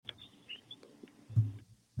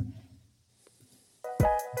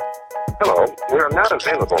Hello, we are not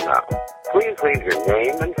available now. Please leave your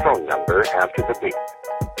name and phone number after the beep.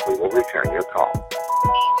 We will return your call.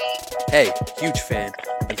 Hey, huge fan.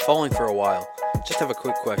 Been following for a while. Just have a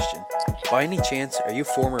quick question. By any chance, are you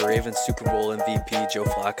former Ravens Super Bowl MVP Joe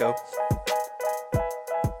Flacco?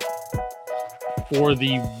 For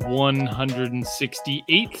the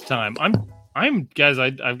 168th time. I'm guys,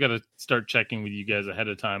 I've got to start checking with you guys ahead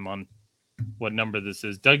of time on what number this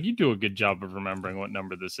is. Doug, you do a good job of remembering what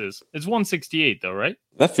number this is. It's 168 though, right?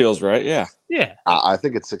 That feels right, yeah. Yeah. I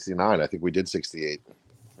think it's 69. I think we did 68.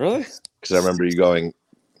 Really? Because I remember you going,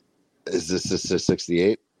 is this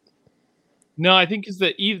 68? No, I think is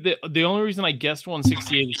the only reason I guessed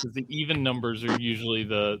 168 is because the even numbers are usually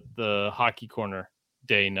the hockey corner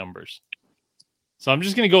day numbers. So I'm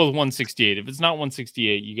just going to go with 168. If it's not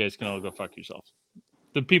 168, you guys can all go fuck yourselves.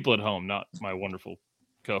 The people at home, not my wonderful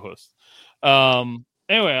co-host.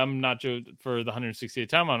 Anyway, I'm Nacho for the 168th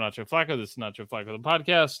time. I'm Nacho Flacco. This is Nacho Flacco, the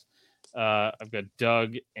podcast. I've got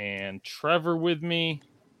Doug and Trevor with me.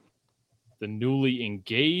 The newly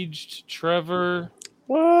engaged Trevor.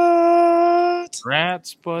 What?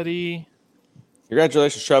 Rats, buddy.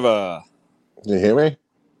 Congratulations, Trevor. Can you hear me?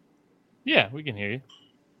 Yeah, we can hear you.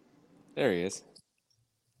 There he is.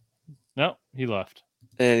 No, he left.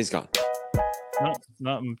 And he's gone.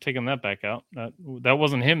 No, I'm taking that back out. That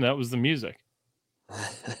wasn't him. That was the music.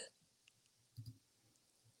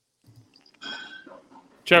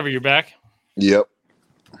 Trevor, you're back? Yep.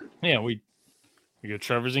 Yeah, we go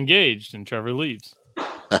Trevor's engaged and Trevor leaves.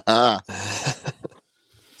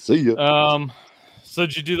 See ya. So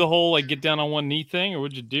did you do the whole like get down on one knee thing, or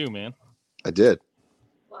what'd you do, man? I did.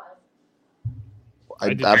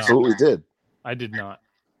 I absolutely did. I did not.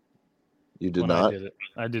 You did not?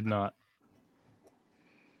 I did not.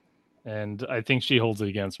 And I think she holds it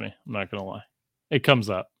against me. I'm not going to lie. It comes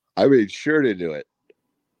up. I made sure to do it.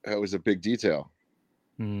 That was a big detail.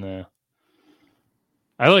 No.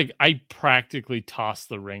 I practically tossed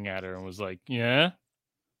the ring at her and was like, yeah.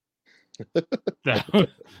 that was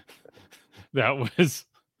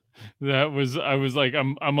I was like,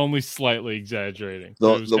 I'm only slightly exaggerating.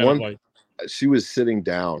 The one she was sitting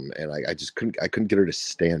down and I couldn't get her to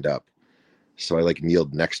stand up. So I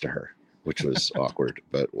kneeled next to her, which was awkward,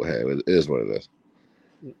 but hey, it is what it is.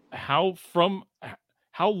 How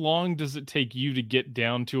long does it take you to get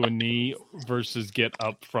down to a knee versus get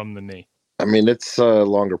up from the knee? I mean, it's a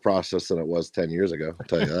longer process than it was 10 years ago. I'll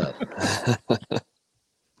tell you that.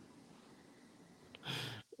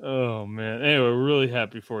 Oh man! Anyway, we're really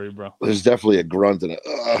happy for you, bro. There's definitely a grunt and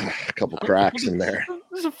a couple cracks in there.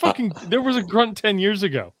 There was a grunt 10 years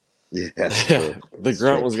ago. Yeah, the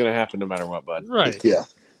grunt was going to happen no matter what, bud. Right? Yeah.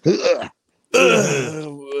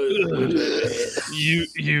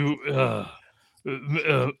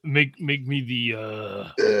 Make me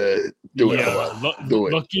the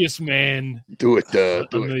luckiest man. Do it.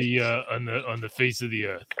 On the face of the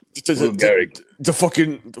earth. Lou Gehrig. The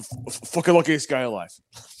fucking luckiest guy alive.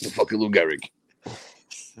 The fucking Lou Gehrig.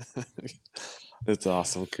 That's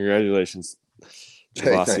awesome. Congratulations.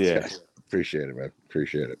 Hey, thanks, appreciate it, man.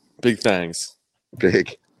 Appreciate it. Big thanks.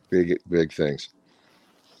 Big things.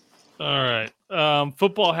 All right.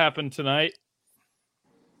 Football happened tonight.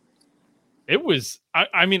 It was,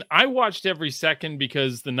 I mean, I watched every second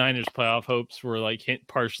because the Niners playoff hopes were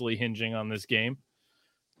partially hinging on this game.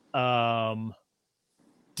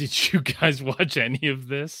 Did you guys watch any of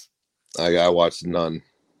this? I watched none.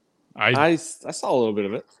 I saw a little bit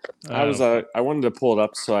of it. I wanted to pull it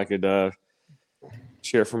up so I could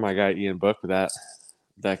cheer for my guy Ian Book, but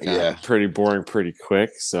that got pretty boring pretty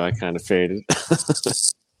quick, so I kind of faded.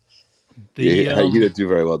 He didn't do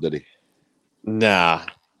very well, did he? Nah.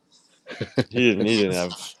 He didn't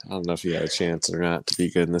have. I don't know if he had a chance or not to be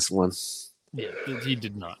good in this one. Yeah, he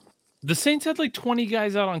did not. The Saints had 20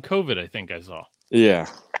 guys out on COVID. I think I saw. Yeah,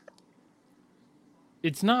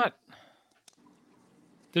 it's not.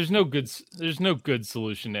 There's no good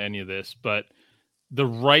solution to any of this, but the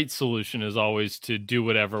right solution is always to do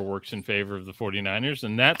whatever works in favor of the 49ers,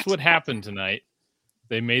 and that's what happened tonight.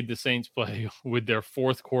 They made the Saints play with their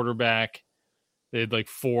fourth quarterback. They had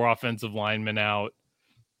 4 offensive linemen out.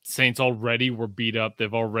 Saints already were beat up.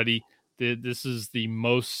 This is the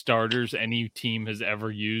most starters any team has ever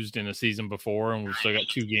used in a season before, and we've still got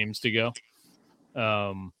 2 games to go.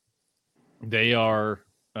 They are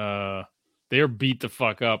beat the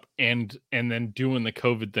fuck up and then doing the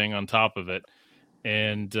COVID thing on top of it.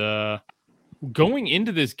 And going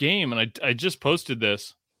into this game, and I just posted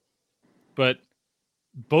this, but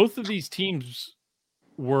both of these teams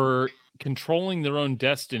were controlling their own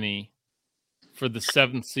destiny for the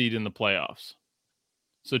 7th seed in the playoffs.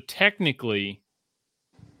 So technically,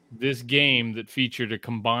 this game that featured a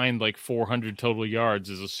combined like 400 total yards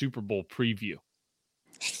is a Super Bowl preview.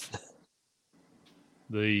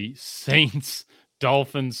 The Saints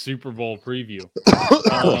Dolphins Super Bowl preview.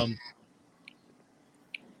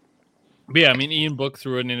 But yeah, I mean, Ian Book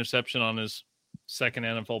threw an interception on his second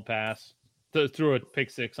NFL pass. Threw a pick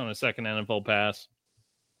six on his second NFL pass.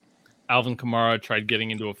 Alvin Kamara tried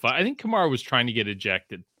getting into a fight. I think Kamara was trying to get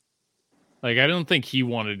ejected. Like, I don't think he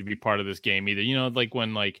wanted to be part of this game either. You know, like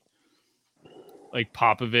when like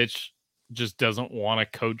Popovich just doesn't want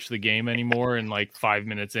to coach the game anymore, and like 5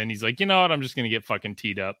 minutes in, he's like, you know what? I'm just gonna get fucking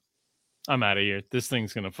teed up. I'm out of here. This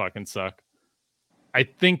thing's gonna fucking suck. I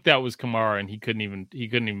think that was Kamara, and he couldn't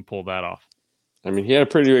even pull that off. I mean, he had a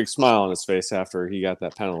pretty big smile on his face after he got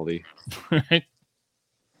that penalty. Right?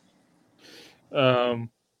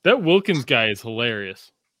 That Wilkins guy is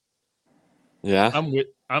hilarious. Yeah,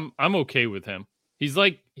 I'm okay with him. He's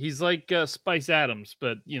like Spice Adams,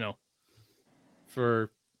 but you know, for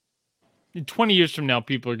 20 years from now,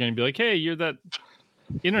 people are going to be like, "Hey, you're that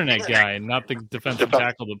internet guy, and not the defensive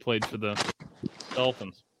tackle that played for the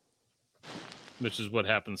Dolphins," which is what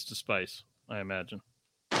happens to Spice, I imagine.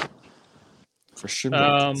 For sure.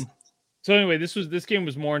 So anyway, this game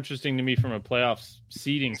was more interesting to me from a playoff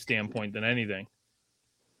seeding standpoint than anything.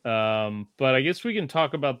 But I guess we can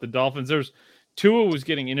talk about the Dolphins. Tua was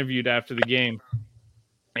getting interviewed after the game,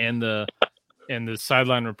 and the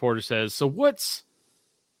sideline reporter says, "So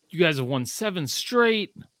you guys have won 7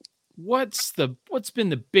 straight. What's been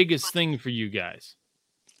the biggest thing for you guys?"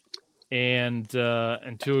 And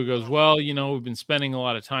Tua goes, "Well, you know, we've been spending a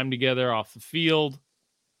lot of time together off the field."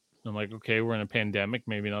 I'm like, okay, we're in a pandemic,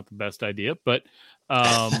 maybe not the best idea, but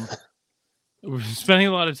we're spending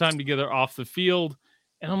a lot of time together off the field.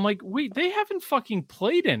 And I'm like, wait, they haven't fucking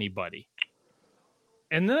played anybody.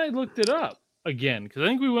 And then I looked it up again, because I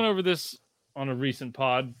think we went over this on a recent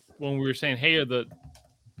pod when we were saying, hey,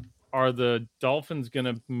 are the Dolphins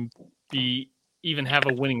going to even have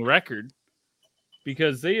a winning record?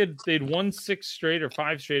 Because they'd won 6 straight or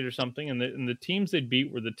 5 straight or something, and the teams they'd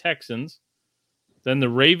beat were the Texans, then the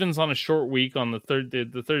Ravens on a short week on the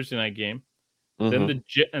Thursday night game, then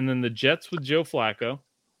the Jets with Joe Flacco,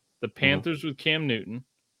 the Panthers with Cam Newton,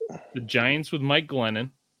 the Giants with Mike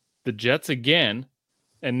Glennon, the Jets again,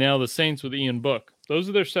 and now the Saints with Ian Book. Those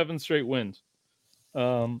are their 7 straight wins.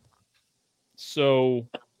 So,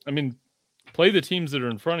 I mean, play the teams that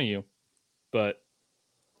are in front of you, but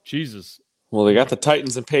Jesus. Well, they got the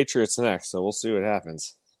Titans and Patriots next, so we'll see what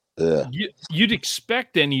happens. Yeah. You'd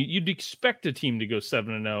expect a team to go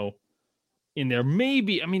 7-0 in there.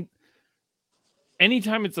 Maybe, I mean,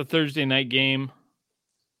 anytime it's a Thursday night game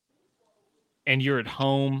and you're at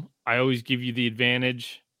home, I always give you the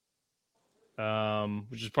advantage,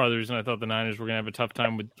 which is part of the reason I thought the Niners were going to have a tough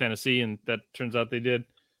time with Tennessee, and that turns out they did.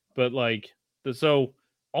 But so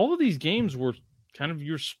all of these games were kind of,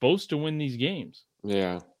 you're supposed to win these games.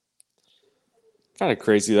 Yeah. Kind of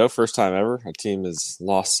crazy, though. First time ever a team has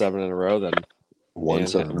lost 7 in a row, then won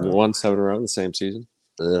 7 in a row in the same season.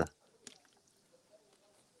 Yeah.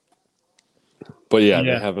 But yeah.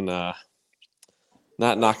 They haven't not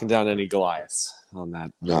knocking down any Goliaths on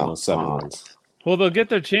that. No, 7 wins. Well, they'll get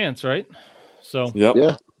their chance, right? So yep.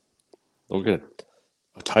 Yeah. They'll get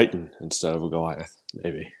a Titan instead of a Goliath,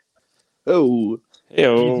 maybe. Oh.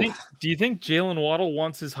 Hey-o. Do you think Jalen Waddle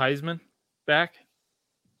wants his Heisman back?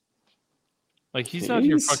 Like, he's out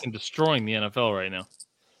here fucking destroying the NFL right now.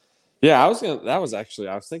 Yeah, I was thinking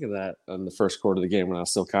that in the first quarter of the game when I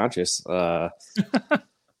was still conscious.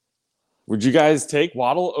 Would you guys take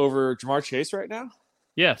Waddle over Jamar Chase right now?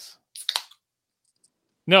 Yes.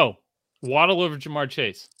 No. Waddle over Jamar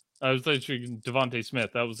Chase. I was thinking Devontae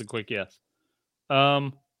Smith. That was a quick yes.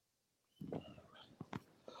 No.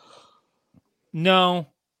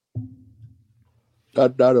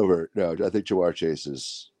 Not over. No, I think Jamar Chase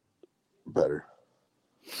is better.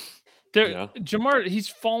 Jamar, he's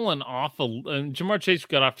fallen off. Jamar Chase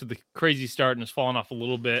got off to the crazy start and has fallen off a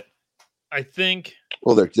little bit. I think.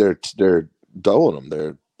 Well, they're doubling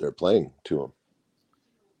him. They're playing to him.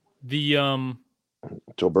 The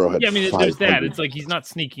Joe Burrow had. Yeah, I mean, there's that. It's like he's not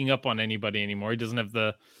sneaking up on anybody anymore. He doesn't have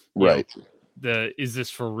the right. Is this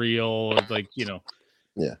for real? Like, you know.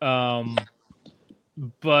 Yeah.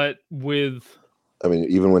 But with. I mean,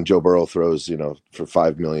 even when Joe Burrow throws, for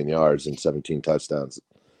 5 million yards and 17 touchdowns,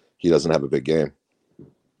 he doesn't have a big game.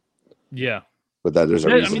 Yeah. But there's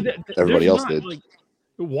a reason everybody else did.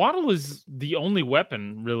 Waddle is the only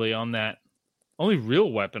weapon really on that, only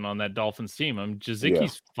real weapon on that Dolphins team. I mean,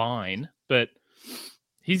 Jazicki's fine, but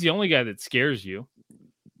he's the only guy that scares you.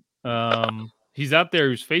 He's out there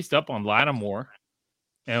who's faced up on Lattimore.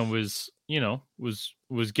 and was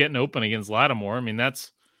getting open against Lattimore. I mean,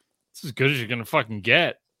 that's as good as you're gonna fucking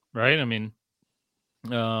get, right? I mean,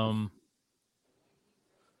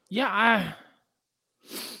 yeah,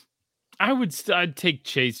 I'd take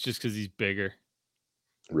Chase just because he's bigger.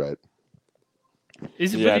 Right.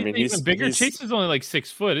 Is it? Yeah, But he's even bigger. Chase is only like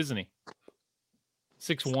 6 foot, isn't he?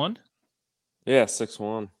 6'1"? Yeah,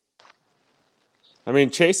 6'1". I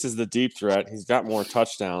mean, Chase is the deep threat. He's got more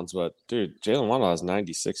touchdowns, but dude, Jalen Waddle has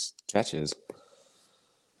 96 catches.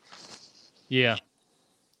 Yeah.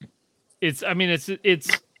 It's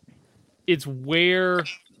where,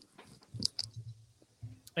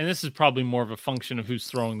 and this is probably more of a function of who's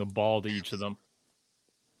throwing the ball to each of them.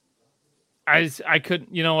 I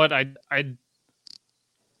couldn't, you know what? I'm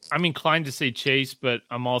inclined to say Chase, but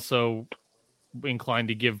I'm also inclined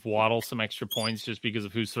to give Waddle some extra points just because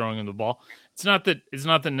of who's throwing him the ball. It's not that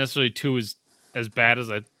necessarily Tua is as bad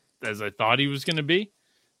as I thought he was going to be,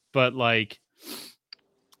 but like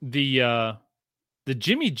the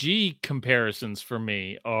Jimmy G comparisons for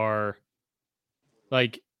me are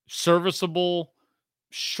like serviceable,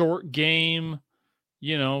 short game,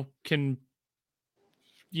 can,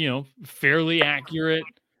 fairly accurate,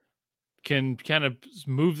 can kind of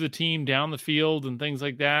move the team down the field and things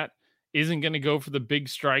like that. Isn't going to go for the big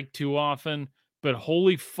strike too often, but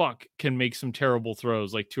holy fuck, can make some terrible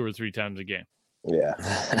throws like 2 or 3 times a game. Yeah.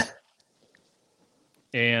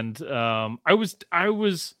 And there's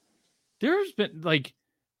been like,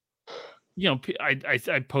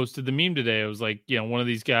 I posted the meme today. I was like, one of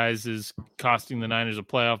these guys is costing the Niners a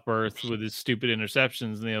playoff berth with his stupid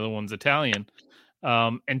interceptions, and the other one's Italian.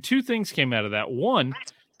 And 2 things came out of that. One,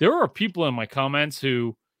 there are people in my comments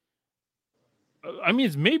who, I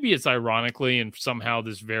mean, maybe it's ironically, and somehow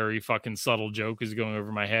this very fucking subtle joke is going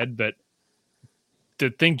over my head, but to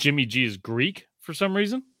think Jimmy G is Greek for some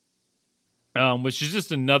reason, which is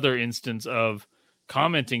just another instance of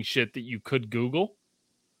commenting shit that you could Google.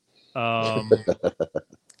 Jimmy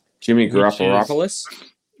Garoppolo.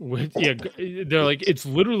 Yeah, they're like, it's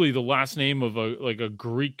literally the last name of a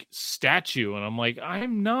Greek statue, and I'm like,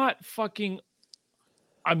 I'm not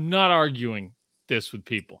arguing this with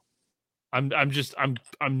people. I'm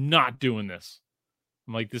not doing this.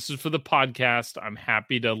 I'm like, this is for the podcast. I'm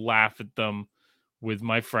happy to laugh at them with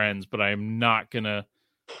my friends, but I am not gonna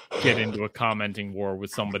get into a commenting war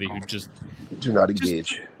with somebody who just do not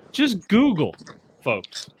engage. Just Google,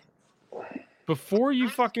 folks. Before you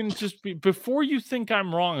before you think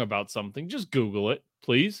I'm wrong about something, just Google it,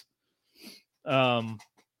 please. I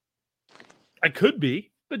could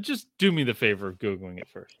be, but just do me the favor of Googling it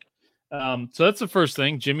first. So that's the first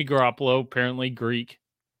thing. Jimmy Garoppolo, apparently Greek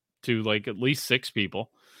to like at least 6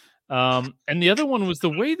 people. And the other one was the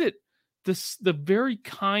way that the very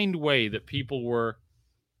kind way that people were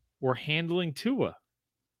handling Tua.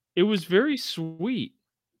 It was very sweet.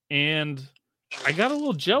 And I got a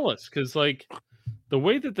little jealous because like the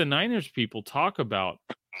way that the Niners people talk about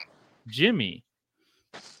Jimmy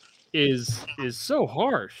is so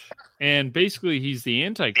harsh. And basically he's the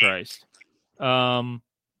Antichrist.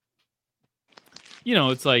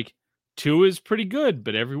 It's like Tua is pretty good,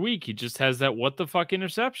 but every week he just has that what the fuck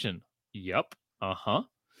interception. Yep. Uh-huh.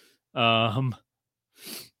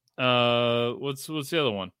 What's the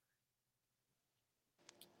other one?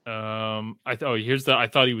 I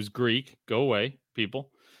thought he was Greek. Go away,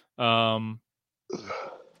 people. Oh,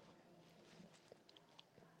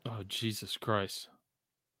 Jesus Christ.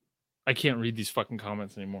 I can't read these fucking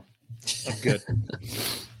comments anymore. I'm good.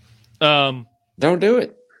 Don't do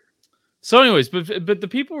it. So anyways, but the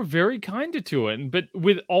people were very kind to Tua, but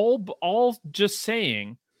with all just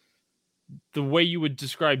saying the way you would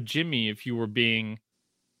describe Jimmy if you were being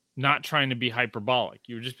not trying to be hyperbolic.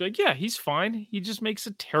 You would just be like, yeah, he's fine. He just makes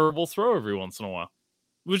a terrible throw every once in a while,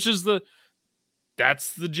 which is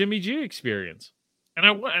that's the Jimmy G experience.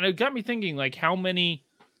 And it got me thinking, like, how many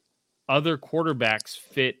other quarterbacks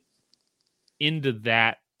fit into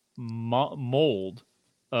that mold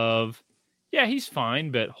of, yeah, he's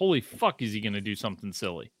fine, but holy fuck, is he going to do something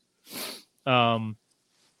silly? Hey,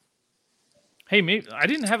 maybe I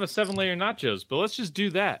didn't have a 7-layer nachos, but let's just do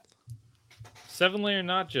that. 7-layer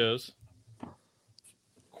nachos,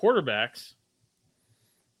 quarterbacks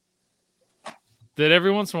that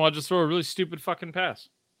every once in a while just throw a really stupid fucking pass.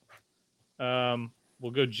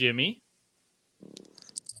 We'll go Jimmy,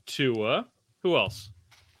 Tua. Who else?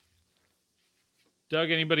 Doug,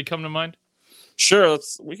 anybody come to mind? Sure,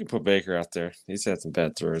 we can put Baker out there. He's had some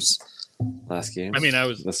bad throws last game. I mean,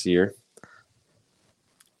 this year.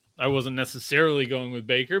 I wasn't necessarily going with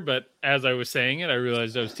Baker, but as I was saying it, I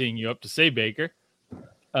realized I was teeing you up to say Baker.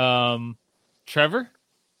 Trevor?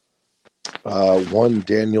 One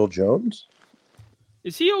Daniel Jones.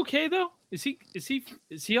 Is he okay though? Is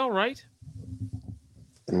he all right?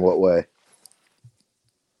 In what way?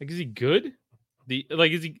 Like, is he good?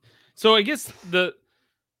 Is he? So I guess the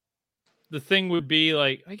thing would be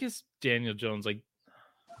like, I guess Daniel Jones, like,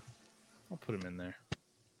 I'll put him in there.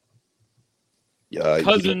 Yeah,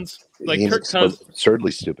 Cousins, he Kirk makes Cousins.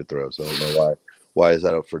 absurdly stupid throws. I don't know why. Why is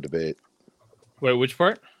that up for debate? Wait, which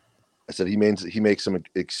part? I said he makes some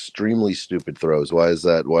extremely stupid throws. Why is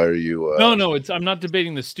that? Why are you? No. I'm not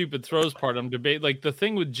debating the stupid throws part. I'm debating like the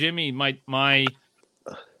thing with Jimmy.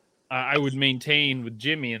 I would maintain with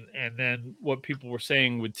Jimmy, and then what people were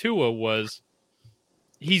saying with Tua was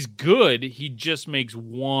he's good. He just makes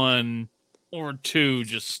one or two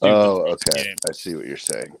just stupid. Oh, okay. I see what you're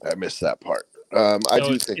saying. I missed that part. I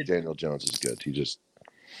do think Daniel Jones is good. He just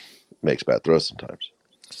makes bad throws sometimes.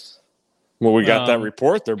 Well, we got that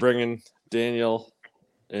report. They're bringing Daniel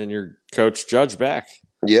and your coach Judge back.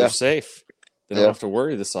 Yeah. They're safe. They don't have to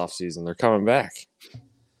worry this offseason. They're coming back.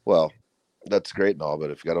 Well, that's great and all, but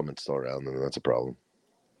if Gettleman's still around, then that's a problem.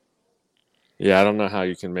 Yeah, I don't know how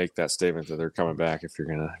you can make that statement that they're coming back if you're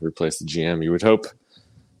going to replace the GM. You would hope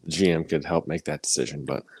the GM could help make that decision,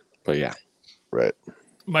 but yeah. Right.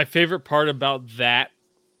 My favorite part about that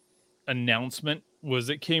announcement was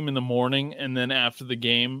it came in the morning, and then after the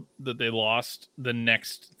game that they lost, the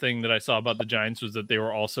next thing that I saw about the Giants was that they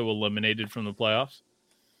were also eliminated from the playoffs.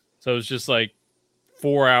 So it was just like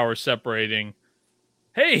 4 hours separating.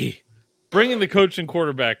 Hey, bringing the coach and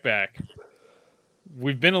quarterback back.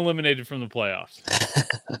 We've been eliminated from the playoffs.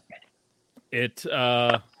 It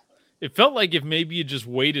felt like if maybe you just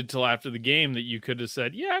waited till after the game that you could have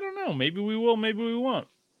said, yeah, I don't know. Maybe we will, maybe we won't.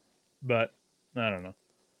 But I don't know.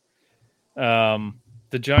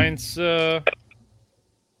 The Giants,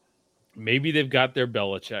 maybe they've got their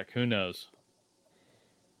Belichick. Who knows?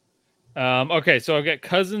 Okay, so I've got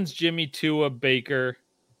Cousins, Jimmy, Tua, Baker,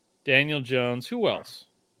 Daniel Jones. Who else?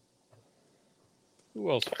 Who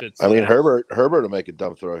else fits? I mean, Herbert will make a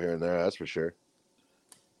dumb throw here and there. That's for sure.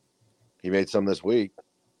 He made some this week.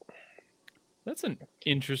 That's an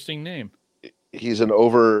interesting name. He's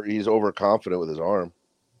overconfident with his arm.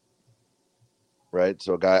 Right?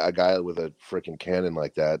 So a guy with a freaking cannon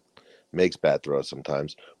like that makes bad throws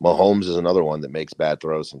sometimes. Mahomes is another one that makes bad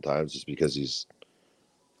throws sometimes just because he's,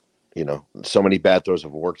 so many bad throws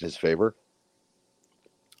have worked in his favor.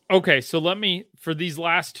 Okay, so for these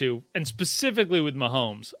last two, and specifically with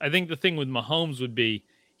Mahomes, I think the thing with Mahomes would be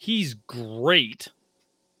he's great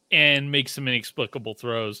and makes some inexplicable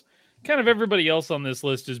throws. Kind of everybody else on this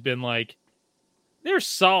list has been like, they're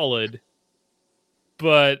solid,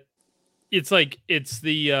 but it's like it's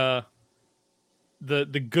the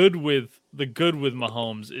good with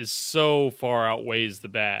Mahomes is so far outweighs the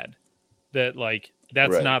bad that like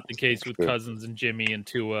that's Right. not the case with Cousins and Jimmy and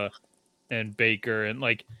Tua and Baker and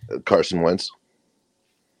like Carson Wentz.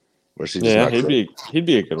 He'd be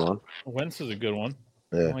a good one. Wentz is a good one.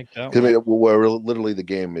 Yeah. I like that one. one. Where literally the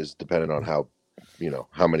game is dependent on how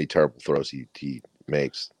many terrible throws he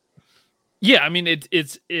makes. Yeah, I mean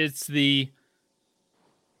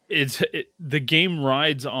the game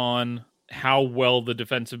rides on how well the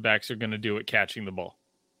defensive backs are going to do at catching the ball.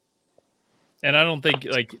 And I don't think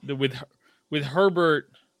like with Herbert,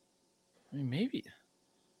 I mean, maybe.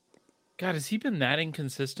 God, has he been that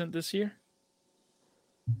inconsistent this year?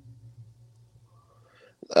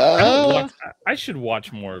 I should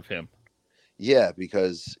watch more of him. Yeah,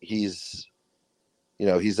 because he's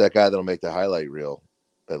that guy that'll make the highlight reel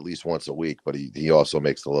at least once a week, but he also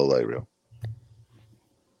makes the low light reel.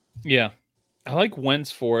 Yeah. I like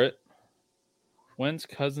Wentz for it. Wentz,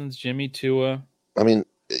 Cousins, Jimmy, Tua. I mean,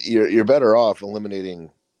 you're better off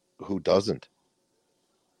eliminating who doesn't.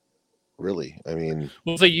 Really. I mean,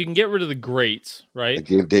 well, it's like you can get rid of the greats, right?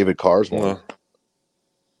 Like David Carr's one.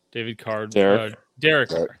 David Carr. Derek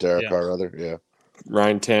Carr, rather. Yeah.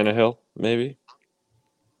 Ryan Tannehill, maybe.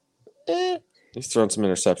 He's thrown some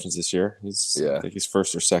interceptions this year. I think he's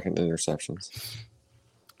first or second in interceptions.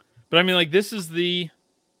 But I mean, like this is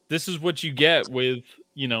what you get with,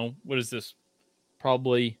 what is this?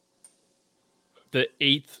 Probably the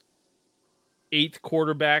eighth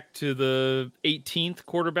quarterback to the 18th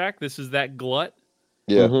quarterback. This is that glut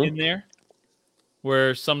in there,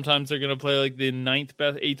 where sometimes they're going to play like the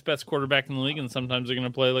 8th best quarterback in the league, and sometimes they're going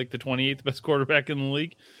to play like the 28th best quarterback in the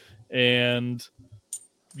league. And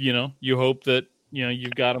you hope that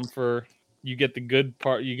you've got them you get the good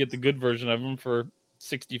part, you get the good version of them for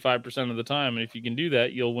 65% of the time, and if you can do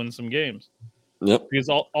that, you'll win some games. Yep. Because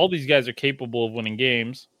all these guys are capable of winning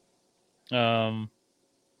games.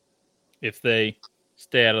 If they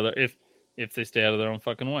stay out of their own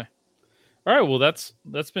fucking way. All right, well, that's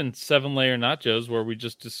been 7-layer nachos where we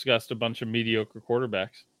just discussed a bunch of mediocre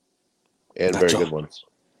quarterbacks. And very good ones.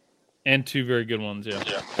 And 2 very good ones, yeah.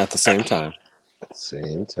 At the same time.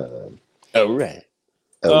 Same time. All right.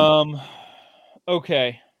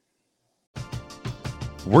 Okay.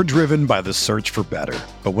 We're driven by the search for better.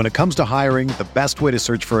 But when it comes to hiring, the best way to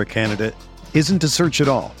search for a candidate isn't to search at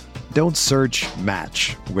all. Don't search,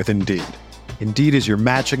 match with Indeed. Indeed is your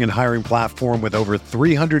matching and hiring platform with over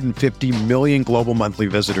 350 million global monthly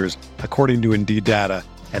visitors, according to Indeed data,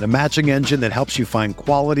 and a matching engine that helps you find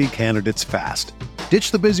quality candidates fast.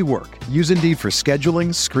 Ditch the busy work. Use Indeed for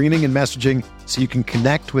scheduling, screening, and messaging so you can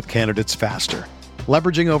connect with candidates faster.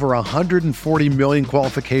 Leveraging over 140 million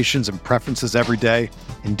qualifications and preferences every day,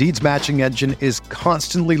 Indeed's matching engine is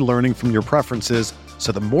constantly learning from your preferences,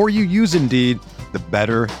 so the more you use Indeed, the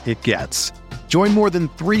better it gets. Join more than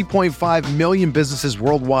 3.5 million businesses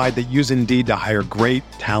worldwide that use Indeed to hire great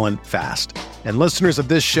talent fast. And listeners of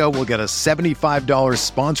this show will get a $75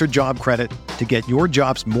 sponsored job credit to get your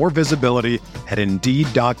jobs more visibility at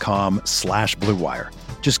Indeed.com/Blue Wire.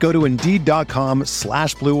 Just go to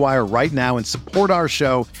Indeed.com/Blue Wire right now and support our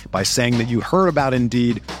show by saying that you heard about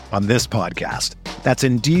Indeed on this podcast. That's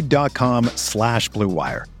Indeed.com/Blue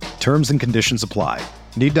Wire. Terms and conditions apply.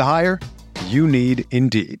 Need to hire? You need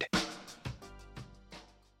Indeed.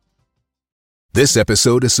 This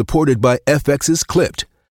episode is supported by FX's Clipped,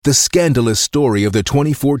 the scandalous story of the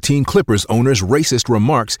 2014 Clippers owner's racist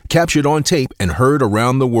remarks captured on tape and heard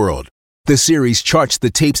around the world. The series charts the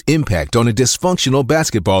tape's impact on a dysfunctional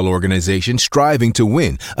basketball organization striving to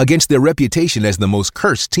win against their reputation as the most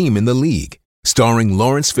cursed team in the league. Starring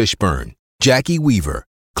Lawrence Fishburne, Jackie Weaver,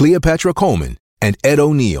 Cleopatra Coleman, and Ed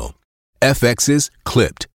O'Neill. FX's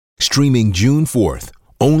Clipped, streaming June 4th,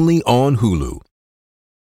 only on Hulu.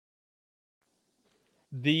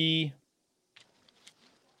 The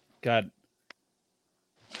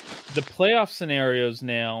playoff scenarios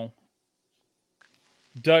now,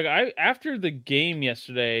 Doug, after the game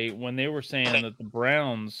yesterday when they were saying that the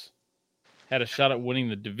Browns had a shot at winning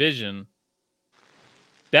the division,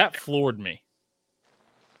 that floored me.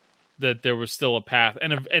 That there was still a path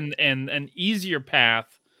and an easier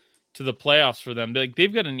path to the playoffs for them.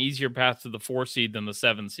 They've got an easier path to the 4 seed than the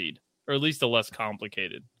 7 seed, or at least a less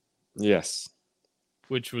complicated. Yes.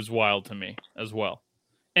 Which was wild to me as well.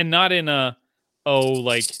 And not in like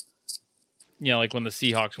when the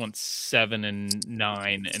Seahawks went 7-9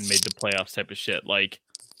 and made the playoffs type of shit. Like,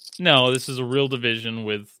 no, this is a real division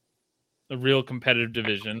with a real competitive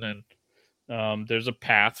division, and there's a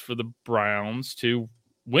path for the Browns to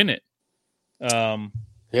win it. I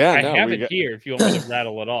have it here if you want me to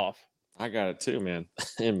rattle it off. I got it too, man,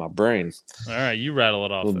 in my brain. All right, you rattle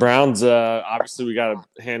it off. The Browns, obviously, we got to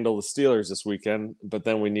handle the Steelers this weekend, but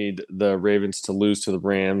then we need the Ravens to lose to the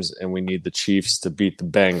Rams, and we need the Chiefs to beat the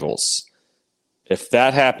Bengals. If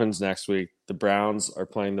that happens next week, the Browns are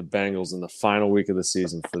playing the Bengals in the final week of the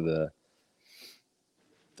season for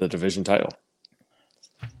the division title,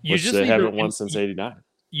 which they haven't won since '89.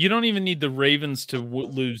 You don't even need the Ravens to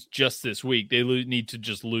lose just this week. They need to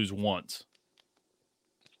just lose once.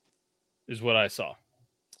 Is what I saw.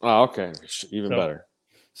 Oh, okay. Even better.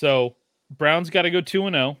 So, Browns got to go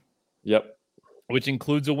 2-0. Yep. Which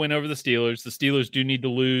includes a win over the Steelers. The Steelers do need to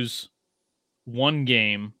lose one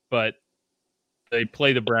game, but they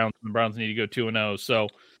play the Browns, and the Browns need to go 2-0. So,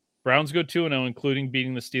 Browns go 2-0, including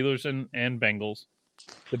beating the Steelers and Bengals.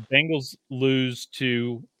 The Bengals lose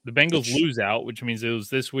out, which means they lose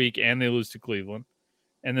this week and they lose to Cleveland.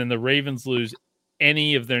 And then the Ravens lose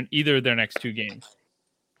either of their next 2 games.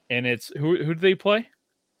 And it's who do they play?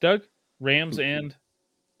 Doug? Rams and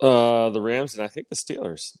the Rams and I think the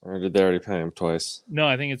Steelers. Or did they already play them twice? No,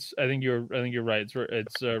 I think you're right.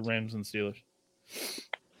 It's Rams and Steelers.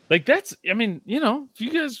 Like that's if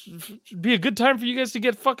you guys it'd be a good time for you guys to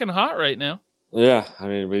get fucking hot right now. Yeah, I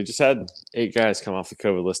mean, we just had 8 guys come off the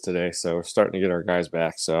COVID list today, so we're starting to get our guys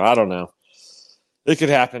back. So I don't know. It could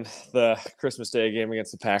happen. The Christmas Day game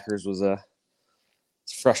against the Packers was a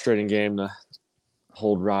frustrating game to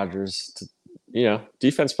hold Rodgers to,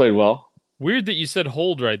 defense played well. Weird that you said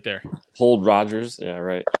hold right there. Hold Rodgers. Yeah,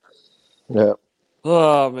 right. Yeah.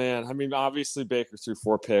 Oh, man. I mean, obviously Baker threw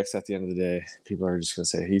 4 picks at the end of the day. People are just going to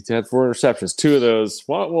say he had 4 interceptions. 2 of those.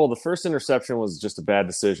 Well, the first interception was just a bad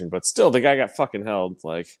decision, but still the guy got fucking held.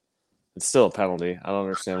 Like, it's still a penalty. I don't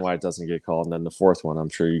understand why it doesn't get called. And then the 4th one, I'm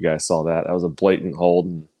sure you guys saw that. That was a blatant hold,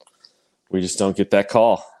 and we just don't get that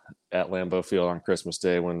call at Lambeau Field on Christmas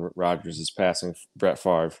Day when Rodgers is passing Brett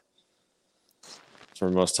Favre for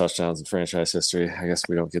most touchdowns in franchise history. I guess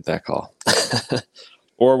we don't get that call.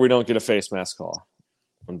 Or we don't get a face mask call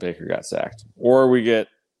when Baker got sacked. Or we get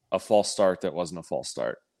a false start that wasn't a false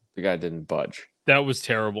start. The guy didn't budge. That was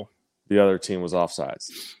terrible. The other team was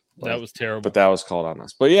offsides. That was terrible. But that was called on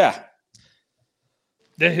us. But yeah.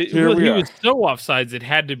 He was so offsides, it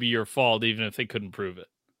had to be your fault, even if they couldn't prove it.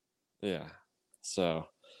 Yeah. So,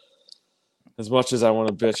 as much as I want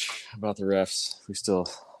to bitch about the refs, we still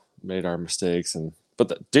made our mistakes.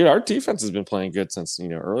 Dude, our defense has been playing good since,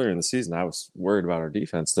 earlier in the season. I was worried about our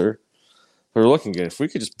defense. They're looking good. If we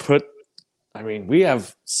could just we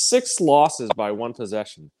have 6 losses by 1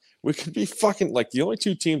 possession. We could be fucking the only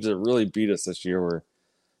 2 teams that really beat us this year were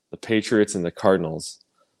the Patriots and the Cardinals.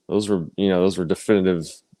 Those were definitive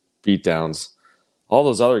beatdowns. All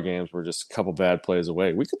those other games were just a couple bad plays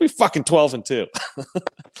away. We could be fucking 12-2.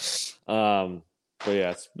 But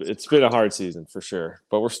yeah, it's been a hard season for sure.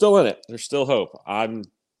 But we're still in it. There's still hope. I'm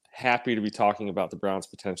happy to be talking about the Browns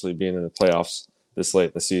potentially being in the playoffs this late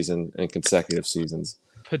in the season and consecutive seasons.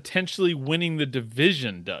 Potentially winning the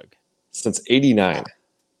division, Doug. Since '89.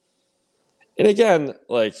 And again,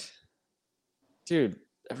 dude,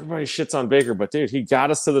 everybody shits on Baker, but dude, he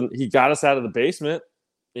got us out of the basement.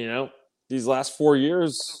 These last 4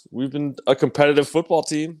 years, we've been a competitive football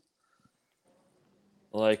team.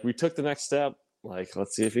 We took the next step.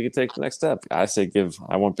 Let's see if he can take the next step. I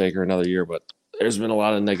want Baker another year, but there's been a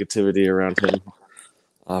lot of negativity around him.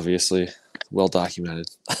 Obviously, well documented.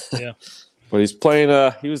 Yeah. But he's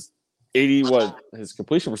playing. He was 80. His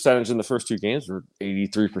completion percentage in the first 2 games were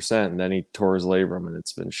 83%, and then he tore his labrum, and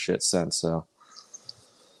it's been shit since. So,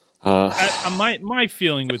 my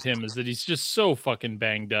feeling with him is that he's just so fucking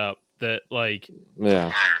banged up that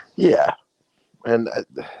yeah, and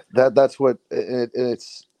that's what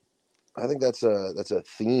it's. I think that's a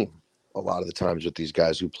theme a lot of the times with these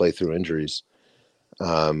guys who play through injuries,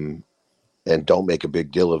 and don't make a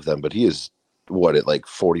big deal of them. But he is at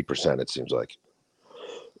 40%. It seems like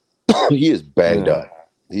he is banged up.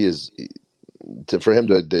 He is for him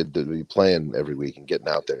to be playing every week and getting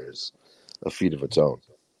out there is a feat of its own.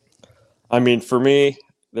 I mean, for me,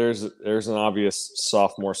 there's an obvious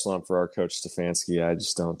sophomore slump for our coach Stefanski. I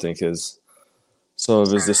just don't think some of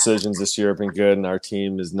his decisions this year have been good, and our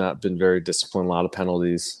team has not been very disciplined. A lot of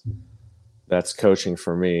penalties. That's coaching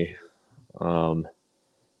for me.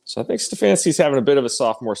 So I think Stefanski's having a bit of a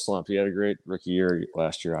sophomore slump. He had a great rookie year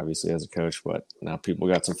last year, obviously, as a coach, but now people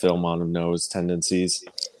got some film on him, know his tendencies.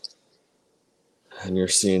 And you're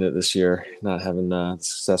seeing it this year, not having the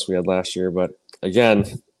success we had last year. But again,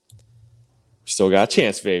 still got a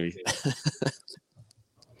chance, baby.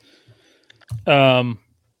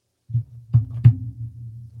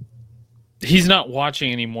 He's not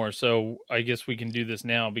watching anymore, so I guess we can do this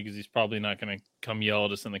now because he's probably not going to come yell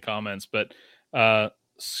at us in the comments. But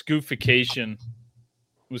Scoofication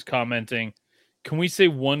was commenting, can we say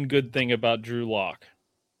one good thing about Drew Lock?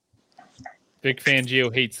 Vic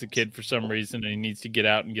Fangio hates the kid for some reason, and he needs to get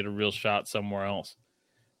out and get a real shot somewhere else.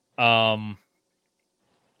 My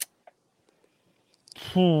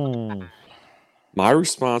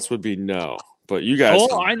response would be no, but you guys.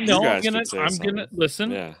 Oh, I know. I'm gonna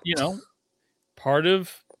listen. Yeah. Part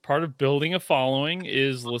of building a following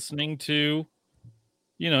is listening to.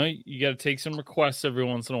 You got to take some requests every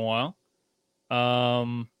once in a while.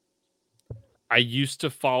 I used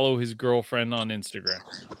to follow his girlfriend on Instagram.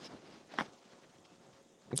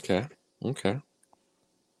 Okay.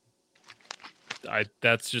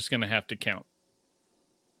 That's just going to have to count.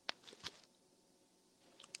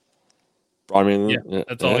 I mean,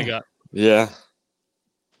 that's all I got. Yeah.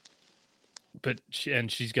 But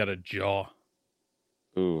she's got a jaw.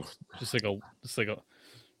 Ooh. Just like a.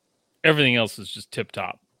 Everything else is just tip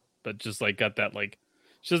top, but just got that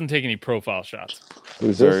she doesn't take any profile shots.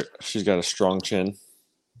 Who's there? She's got a strong chin.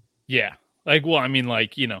 Yeah.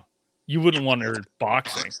 You wouldn't want her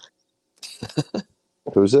boxing.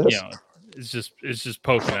 Who's this? It's just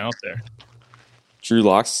poking out there. Drew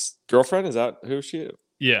Lock's girlfriend? Is that who she is?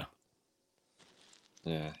 Yeah.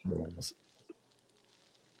 Yeah.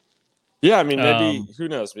 Yeah, I mean, maybe, who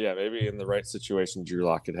knows? Yeah, maybe in the right situation, Drew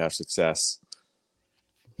Lock could have success.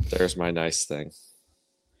 There's my nice thing.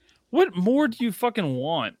 What more do you fucking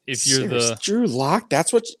want if you're the Drew Lock?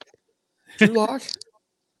 That's what Drew Lock?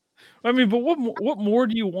 I mean, but what more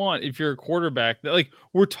do you want if you're a quarterback?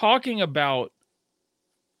 We're talking about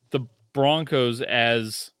the Broncos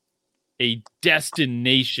as a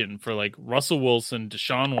destination for Russell Wilson,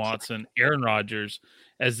 Deshaun Watson, Aaron Rodgers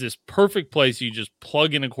as this perfect place you just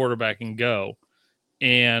plug in a quarterback and go.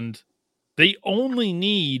 And they only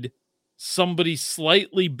need somebody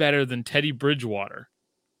slightly better than Teddy Bridgewater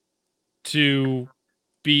to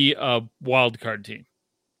be a wild card team.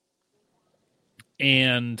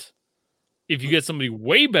 And if you get somebody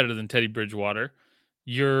way better than Teddy Bridgewater,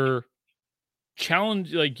 you're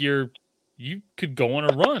challenged. Like you could go on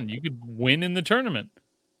a run. You could win in the tournament.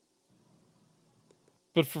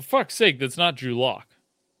 But for fuck's sake, that's not Drew Lock.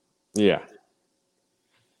 Yeah.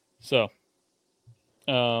 So,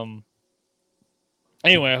 anyway,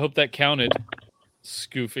 I hope that counted.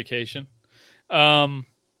 Scoofication. Where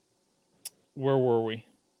were we?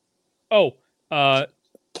 Oh,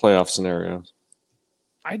 playoff scenarios.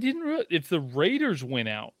 I didn't realize if the Raiders win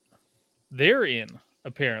out, they're in,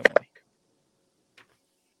 apparently.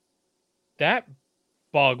 That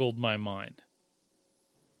boggled my mind.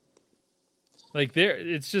 Like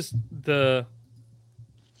it's just the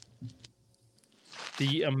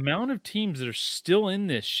amount of teams that are still in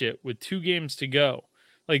this shit with 2 games to go.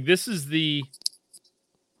 Like this is the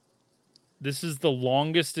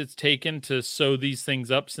longest it's taken to sew these things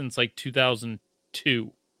up since like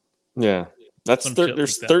 2002. Yeah.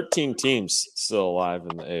 There's like 13 teams still alive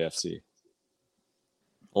in the AFC.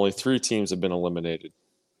 Only 3 teams have been eliminated.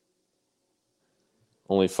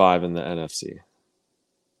 Only 5 in the NFC.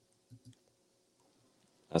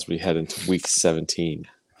 As we head into week 17.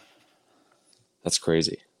 That's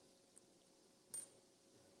crazy.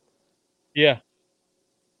 Yeah.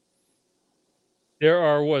 There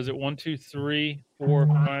are, 1, 2, 3, 4,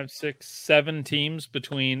 5, 6, 7 teams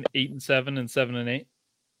between 8-7 and 7-8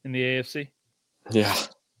 in the AFC. Yeah.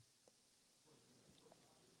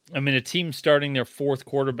 I mean, a team starting their 4th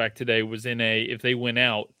quarterback today was if they win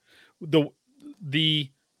out, the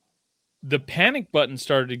panic button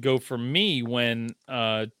started to go for me when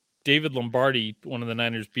David Lombardi, one of the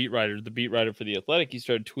Niners beat writers, the beat writer for The Athletic, he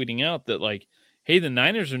started tweeting out that like, hey, the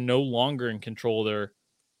Niners are no longer in control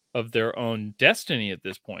of their own destiny at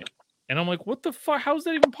this point. And I'm like, what the fuck? How is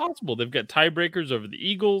that even possible? They've got tiebreakers over the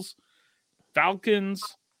Eagles,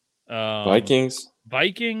 Falcons, Vikings.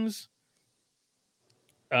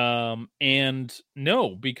 And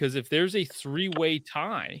no, because if there's a 3-way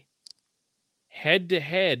tie,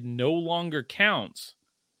 head-to-head no longer counts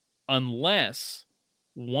unless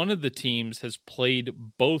one of the teams has played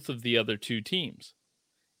both of the other 2 teams.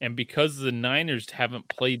 And because the Niners haven't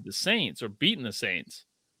played the Saints or beaten the Saints,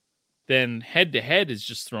 then head-to-head is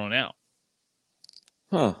just thrown out.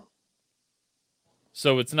 Huh.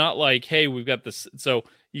 So it's not like, hey, we've got this. So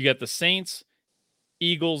you got the Saints,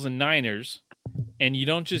 Eagles, and Niners, and you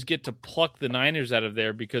don't just get to pluck the Niners out of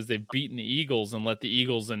there because they've beaten the Eagles and let the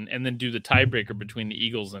Eagles and then do the tiebreaker between the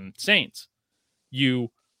Eagles and Saints.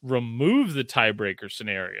 You remove the tiebreaker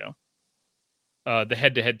scenario, the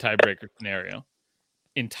head-to-head tiebreaker scenario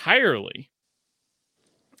entirely,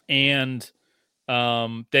 and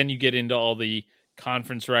then you get into all the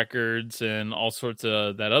conference records and all sorts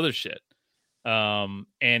of that other shit. And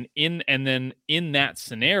then in that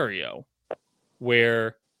scenario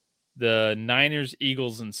where the Niners,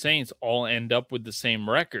 Eagles, and Saints all end up with the same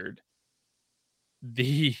record,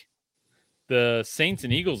 the Saints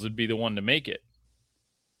and Eagles would be the one to make it.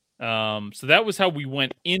 So that was how we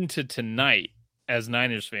went into tonight as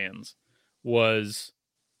Niners fans, was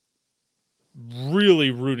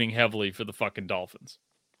really rooting heavily for the fucking Dolphins.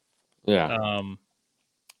 Yeah.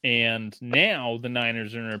 And now the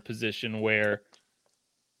Niners are in a position where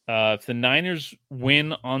if the Niners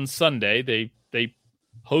win on Sunday, they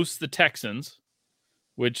host the Texans,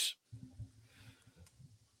 which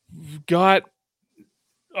got,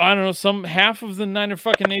 I don't know, some half of the Niner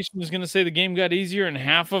fucking nation is going to say the game got easier, and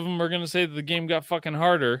half of them are going to say that the game got fucking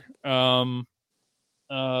harder.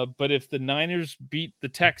 But if the Niners beat the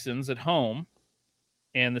Texans at home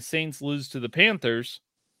and the Saints lose to the Panthers,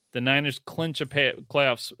 the Niners clinch the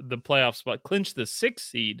playoff spot, clinch the 6th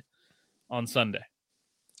seed on Sunday.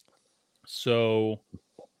 So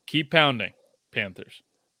keep pounding, Panthers.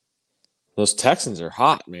 Those Texans are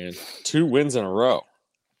hot, man. 2 wins in a row.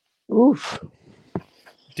 Oof.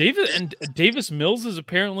 Davis Mills is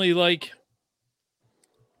apparently like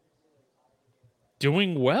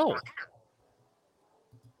doing well.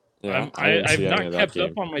 Yeah, I've not kept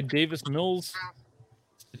up on my Davis Mills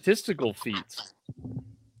statistical feats.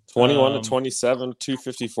 21 to 27,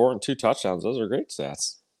 254, and 2 touchdowns. Those are great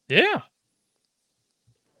stats. Yeah.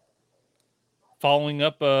 Following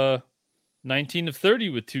up 19 of 30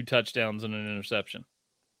 with 2 touchdowns and an interception.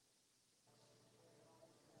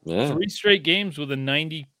 Yeah. 3 straight games with a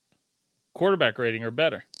 90 quarterback rating or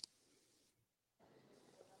better.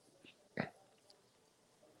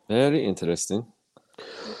 Very interesting.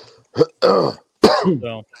 So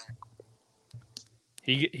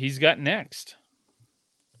he's got next.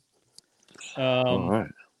 All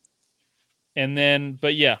right. And then,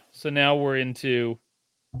 but yeah, so now we're into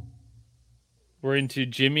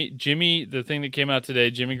Jimmy, the thing that came out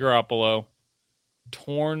today, Jimmy Garoppolo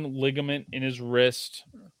torn ligament in his wrist,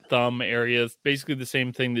 thumb area. Basically the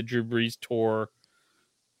same thing that Drew Brees tore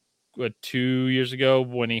 2 years ago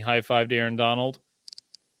when he high-fived Aaron Donald.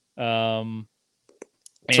 Throwing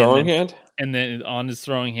hand? And then on his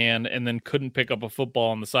throwing hand, and then couldn't pick up a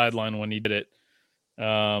football on the sideline when he did it.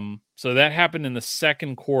 So that happened in the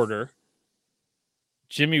second quarter.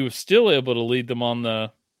 Jimmy was still able to lead them on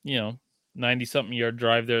the, 90-something yard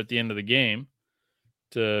drive there at the end of the game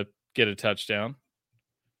to get a touchdown.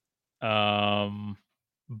 But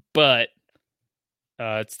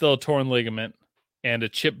it's still a torn ligament and a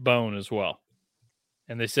chipped bone as well.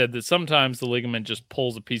 And they said that sometimes the ligament just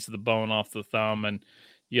pulls a piece of the bone off the thumb and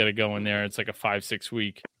you got to go in there. It's like a 5-6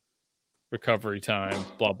 week recovery time,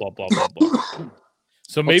 blah, blah, blah, blah, blah.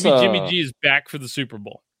 So maybe Jimmy G is back for the Super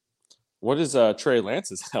Bowl. What is Trey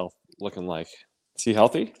Lance's health looking like? Is he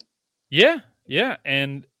healthy? Yeah.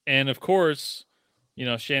 And of course,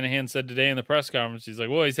 Shanahan said today in the press conference, he's like,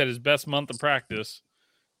 well, he's had his best month of practice.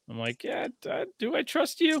 I'm like, yeah, do I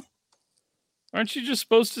trust you? Aren't you just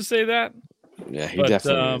supposed to say that? Yeah, he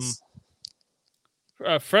definitely is.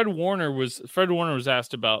 Fred Warner was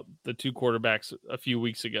asked about the two quarterbacks a few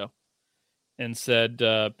weeks ago and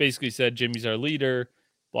basically said Jimmy's our leader,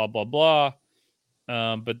 blah, blah, blah.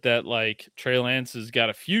 But that like Trey Lance has got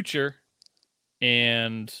a future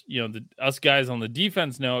and, us guys on the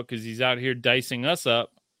defense know it because he's out here dicing us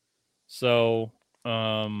up. So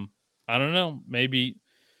I don't know. Maybe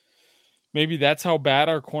that's how bad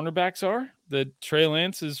our cornerbacks are. That Trey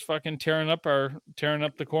Lance is fucking tearing up the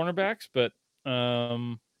cornerbacks, but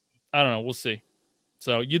I don't know. We'll see.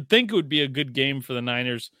 So you'd think it would be a good game for the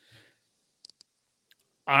Niners.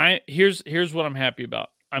 Here's what I'm happy about.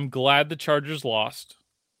 I'm glad the Chargers lost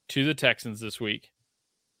to the Texans this week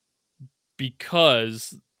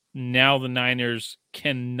because now the Niners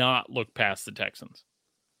cannot look past the Texans.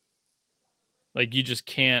 Like you just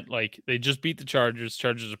can't. Like they just beat the Chargers.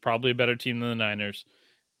 Chargers are probably a better team than the Niners,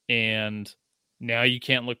 and now you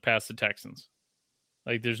can't look past the Texans.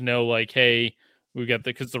 Like there's no like, hey, we got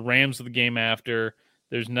because the Rams are the game after.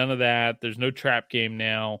 There's none of that. There's no trap game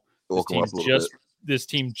now. This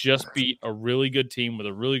team just beat a really good team with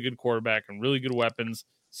a really good quarterback and really good weapons.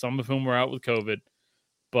 Some of whom were out with COVID,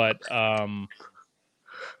 but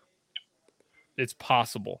it's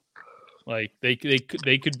possible. Like they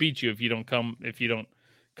could beat you if you don't come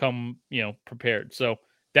prepared. So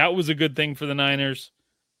that was a good thing for the Niners.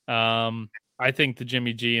 I think the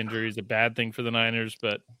Jimmy G injury is a bad thing for the Niners,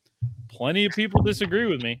 but plenty of people disagree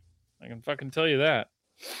with me. I can fucking tell you that.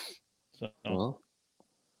 So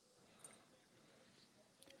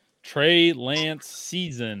Trey Lance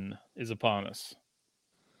season is upon us.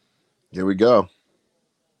 Here we go.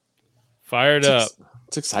 Fired up.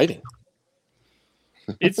 It's exciting.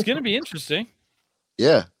 It's going to be interesting.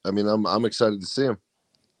 Yeah, I mean, I'm excited to see him.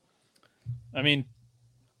 I mean,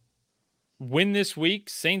 win this week,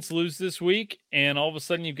 Saints lose this week, and all of a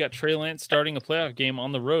sudden you've got Trey Lance starting a playoff game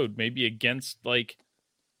on the road, maybe against like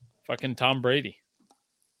fucking Tom Brady.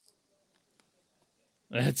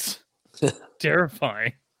 That's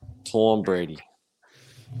terrifying. Tom Brady,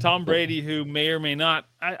 who may or may not.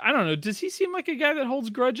 I don't know. Does he seem like a guy that holds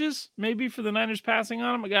grudges? Maybe for the Niners passing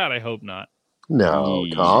on him. God, I hope not. No,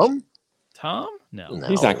 Tom. No.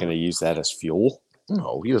 He's not going to use that as fuel.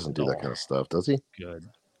 No, he doesn't do that kind of stuff, does he? Good.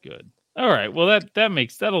 All right. Well,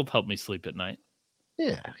 that'll help me sleep at night.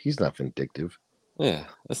 Yeah, he's not vindictive. Yeah,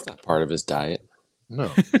 that's not part of his diet.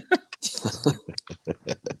 No.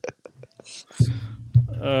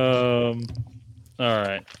 All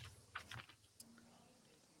right.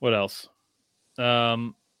 What else?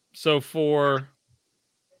 So for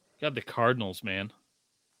the Cardinals, man.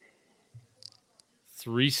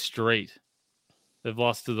 3 straight. They've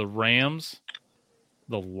lost to the Rams,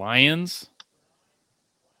 the Lions,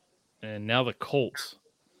 and now the Colts.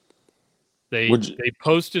 They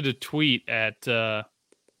posted a tweet at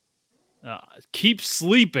keep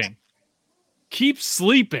sleeping. Keep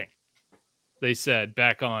sleeping. They said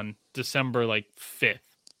back on December 5th.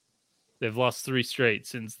 They've lost 3 straight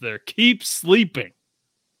since their keep sleeping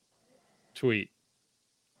tweet.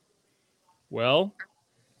 Well,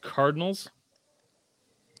 Cardinals,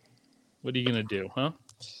 what are you going to do, huh?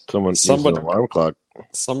 Somebody alarm clock.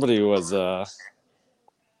 Somebody was how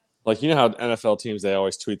NFL teams, they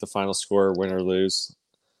always tweet the final score, win or lose.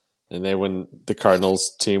 And the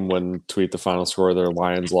Cardinals team wouldn't tweet the final score, their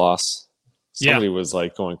Lions loss. Somebody was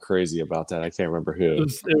going crazy about that. I can't remember who.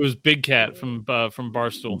 It was Big Cat from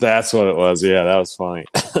Barstool. That's what it was. Yeah, that was funny.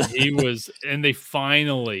 He was, and they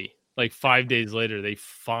finally, 5 days later, they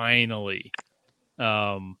finally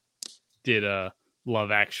did a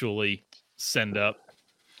Love Actually send up.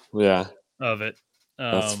 Yeah. Of it.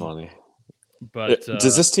 That's funny. But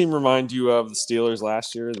does this team remind you of the Steelers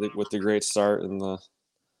last year with the great start and the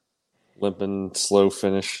limping slow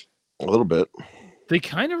finish? A little bit. They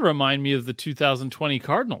kind of remind me of the 2020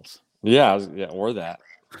 Cardinals. Yeah, or that.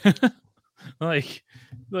 like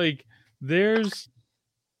there's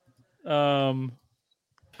Kyler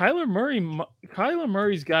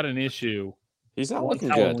Murray's got an issue. He's not once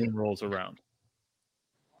looking Halloween good. rolls around.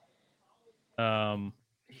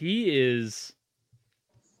 He is.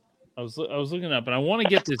 I was looking up, and I want to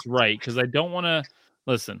get this right because I don't want to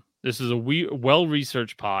listen. This is a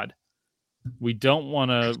well-researched pod. We don't want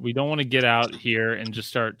to get out here and just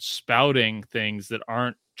start spouting things that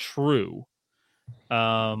aren't true.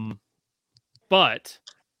 But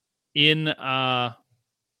in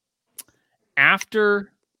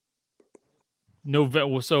after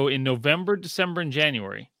November, so in November, December, and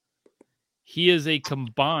January, he is a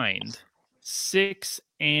combined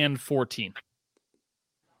 6-14.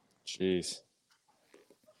 Jeez.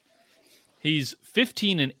 He's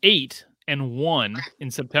 15-8-1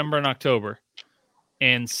 in September and October,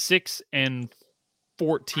 and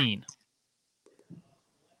 6-14.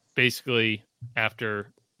 Basically,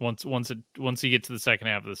 after once he gets to the second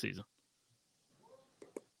half of the season.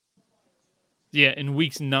 Yeah, in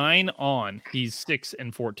weeks 9 on, he's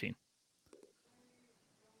 6-14.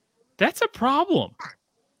 That's a problem.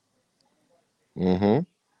 Mm-hmm.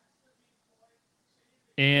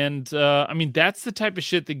 And I mean, that's the type of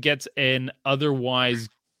shit that gets an otherwise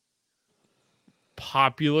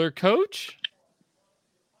popular coach.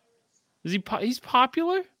 Is he's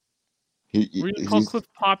popular? Were you call Cliff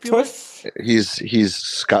popular? He's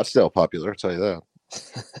Scottsdale popular, I'll tell you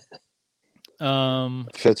that.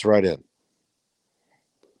 Fits right in.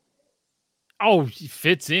 Oh, he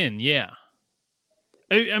fits in, yeah.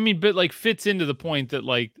 I mean, but like fits into the point that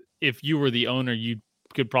like if you were the owner, you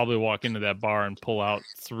could probably walk into that bar and pull out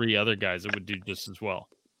 3 other guys that would do just as well.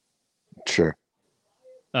 Sure.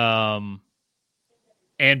 And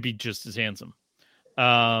be just as handsome.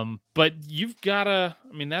 But you've gotta,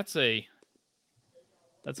 I mean, that's a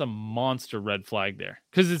monster red flag there.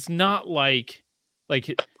 Because it's not like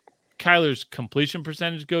Kyler's completion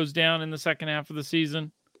percentage goes down in the second half of the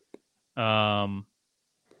season.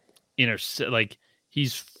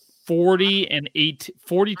 He's 40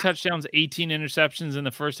 touchdowns, 18 interceptions in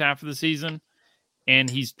the first half of the season, and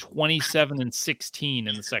he's 27-16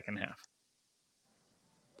 in the second half.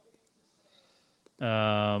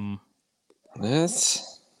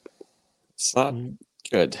 It's not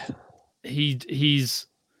good. He's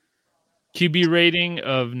QB rating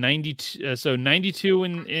of 92, so 92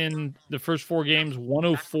 in the first 4 games,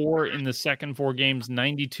 104 in the second 4 games,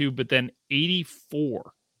 92, but then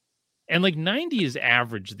 84. And like 90 is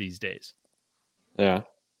average these days. Yeah.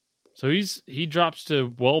 So he drops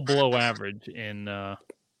to well below average in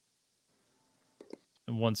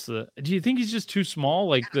once the. Do you think he's just too small?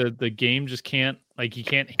 Like the game just can't, like he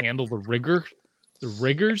can't handle the rigors?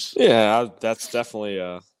 Yeah, that's definitely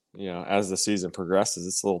as the season progresses,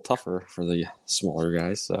 it's a little tougher for the smaller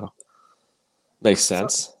guys, so makes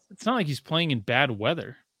sense. It's not like he's playing in bad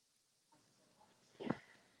weather.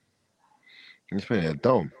 He's playing at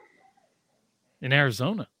Dome. In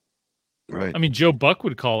Arizona. Right. I mean, Joe Buck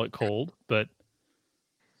would call it cold, but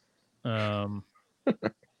I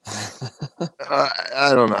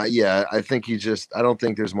don't know. Yeah, I think I don't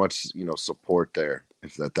think there's much, support there,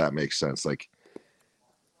 if that makes sense. Like,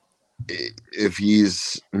 if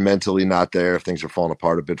he's mentally not there, if things are falling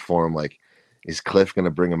apart a bit for him, like, is Cliff going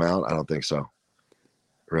to bring him out? I don't think so.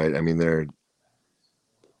 Right? I mean,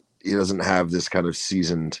 he doesn't have this kind of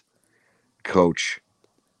seasoned coach.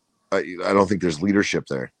 I don't think there's leadership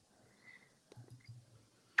there.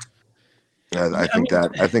 I think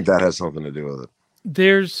that has something to do with it.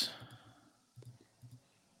 There's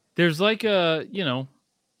like the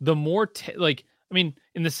more I mean,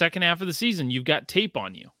 in the second half of the season, you've got tape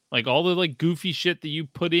on you. Like all the like goofy shit that you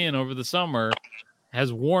put in over the summer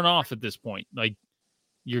has worn off at this point. Like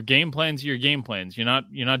your game plans are your game plans. You're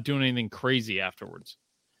not doing anything crazy afterwards.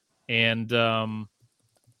 And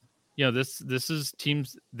this is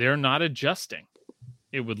teams, they're not adjusting,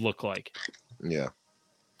 it would look like. Yeah.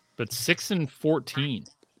 But 6-14.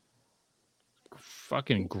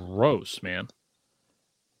 Fucking gross, man.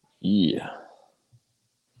 Yeah.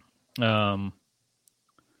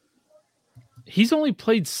 He's only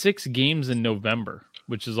played 6 games in November,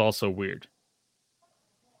 which is also weird.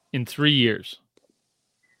 In 3 years.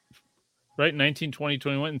 Right? 19, 20,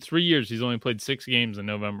 21. In 3 years, he's only played 6 games in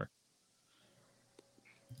November.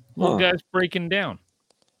 Little guy's breaking down.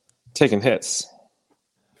 Taking hits.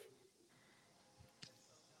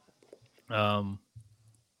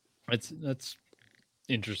 That's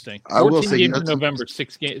Interesting. I will 14 say games in November,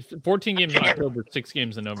 6 games. 14 games in October, 6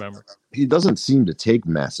 games in November. he doesn't seem to take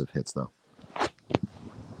massive hits though.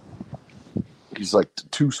 He's like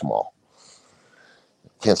too small.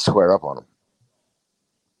 Can't square up on him.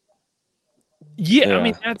 Yeah, I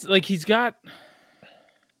mean that's like he's got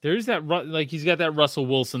that Russell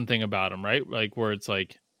Wilson thing about him, right? Like where it's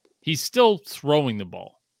like he's still throwing the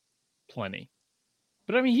ball plenty.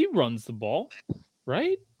 But I mean he runs the ball,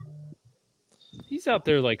 right? He's out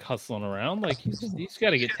there like hustling around. Like he's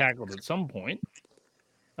got to get tackled at some point.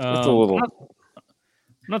 I'm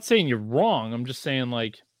not saying you're wrong. I'm just saying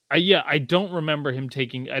like I don't remember him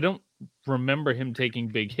taking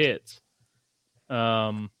big hits.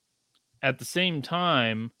 At the same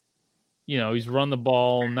time, he's run the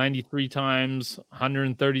ball 93 times,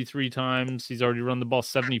 133 times. He's already run the ball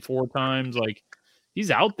 74 times. Like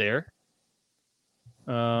he's out there.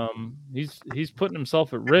 He's putting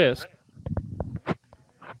himself at risk.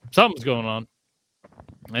 Something's going on.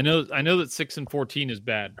 I know that 6-14 is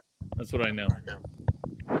bad. That's what I know.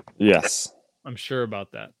 Yes. I'm sure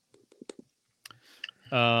about that.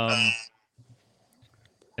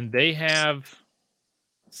 And they have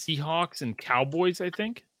Seahawks and Cowboys, I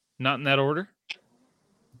think. Not in that order.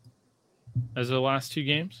 As their last 2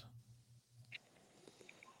 games.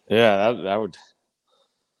 Yeah, that would.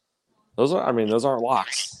 Those aren't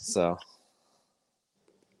locks. So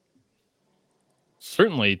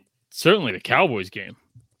certainly the Cowboys game.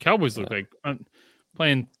 Cowboys look like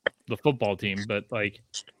playing the football team, but like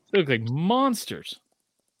they look like monsters.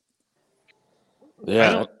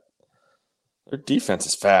 Yeah, their defense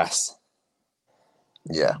is fast.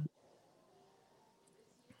 Yeah.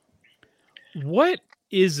 What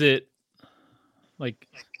is it like?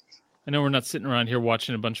 I know we're not sitting around here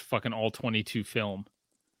watching a bunch of fucking all 22 film,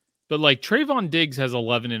 but like Trayvon Diggs has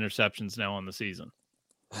 11 interceptions now on the season.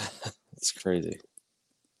 It's crazy.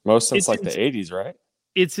 Most since the 80s, right?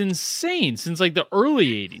 It's insane since like the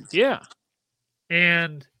early 80s. Yeah.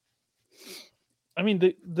 And I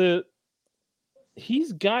mean,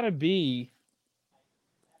 he's got to be.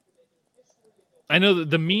 I know that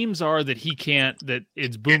the memes are that he can't, that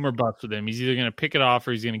it's boom or bust with him. He's either going to pick it off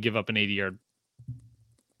or he's going to give up an 80-yard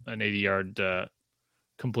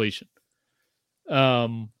completion.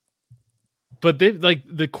 But they like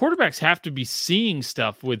the quarterbacks have to be seeing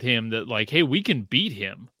stuff with him that like, hey, we can beat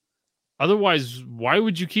him. Otherwise, why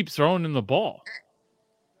would you keep throwing him the ball?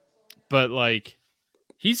 But like,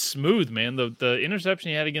 he's smooth, man. The interception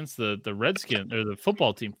he had against the Redskins or the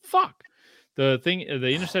football team, the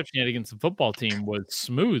interception he had against the football team was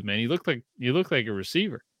smooth, man. He looked like a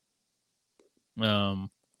receiver. But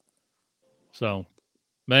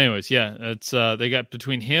anyways, yeah, it's they got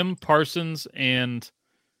between him, Parsons, and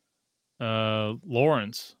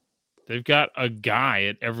Lawrence. They've got a guy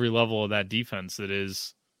at every level of that defense that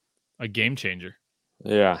is a game changer.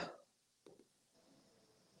 Yeah.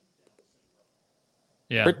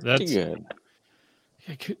 Yeah, pretty good.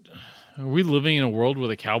 Are we living in a world where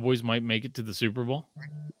the Cowboys might make it to the Super Bowl?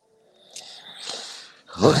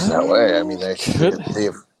 Looks that way. I mean,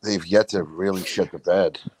 they've yet to really shit the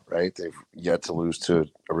bed, right? They've yet to lose to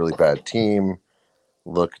a really bad team.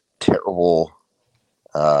 Look terrible.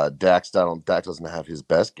 Dak doesn't have his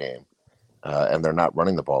best game, and they're not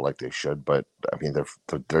running the ball like they should. But I mean,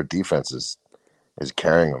 their defense is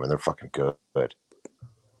carrying them, and they're fucking good.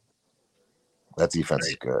 That defense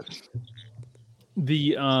is good.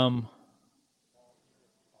 They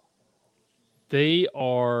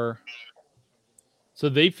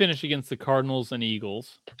finish against the Cardinals and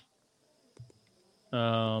Eagles.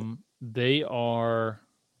 They are,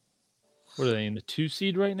 what are they, in the 2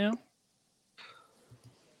 seed right now?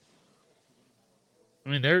 I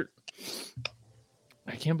mean,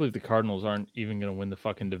 I can't believe the Cardinals aren't even going to win the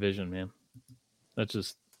fucking division, man. That's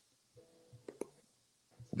just.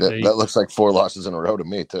 That looks like 4 losses in a row to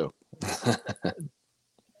me, too.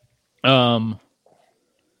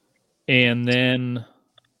 And then,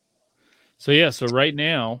 so right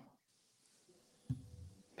now,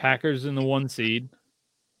 Packers in the 1 seed,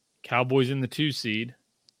 Cowboys in the 2 seed,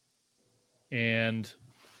 and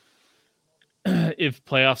if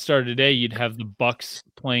playoffs started today, you'd have the Bucks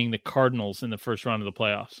playing the Cardinals in the first round of the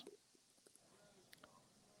playoffs.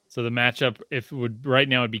 So the matchup, right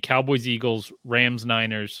now, it'd be Cowboys, Eagles, Rams,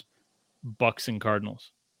 Niners, Bucks, and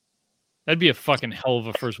Cardinals. That'd be a fucking hell of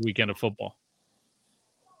a first weekend of football.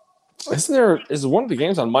 Is one of the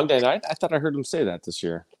games on Monday night? I thought I heard him say that this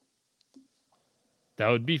year. That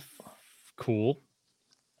would be cool.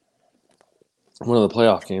 One of the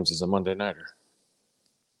playoff games is a Monday nighter.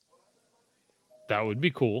 That would be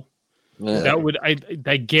cool. Yeah.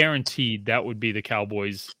 I guaranteed that would be the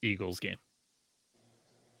Cowboys-Eagles game.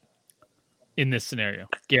 in this scenario,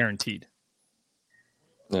 guaranteed.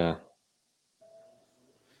 Yeah.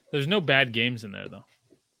 There's no bad games in there though.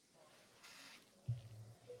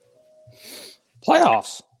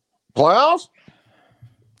 Playoffs. Playoffs?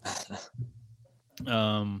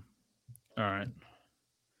 All right.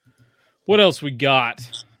 What else we got?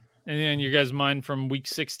 Anything on your guys' mind from week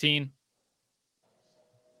 16?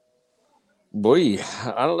 Boy,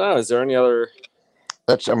 I don't know. Is there any other?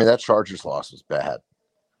 That Chargers loss was bad.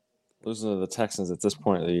 Losing to the Texans at this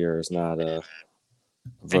point of the year is not a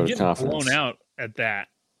vote And of getting confidence. blown out at that.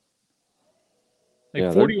 Like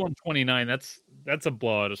Yeah, 41-29, that's a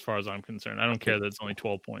blowout as far as I'm concerned. I don't care that it's only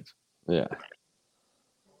 12 points. Yeah.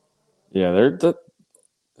 Yeah, they're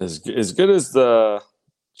as good as the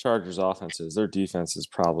Chargers offense is, their defense is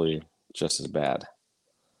probably just as bad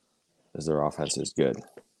as their offense is good.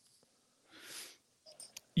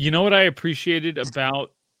 You know what I appreciated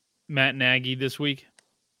about Matt Nagy this week?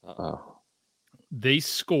 Uh-oh. They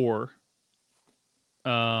score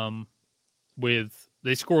they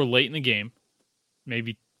score late in the game.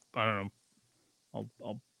 Maybe, I don't know.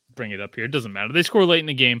 I'll bring it up here. It doesn't matter. They score late in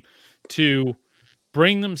the game to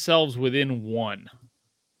bring themselves within one.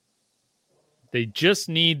 They just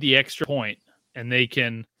need the extra point, and they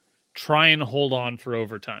can try and hold on for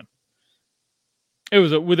overtime. It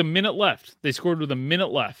was with a minute left. They scored with a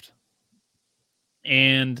minute left.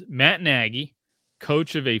 And Matt Nagy,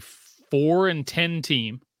 coach of a 4-10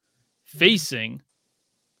 team, facing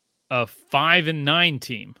a 5-9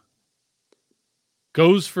 team,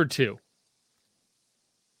 goes for two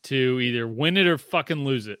to either win it or fucking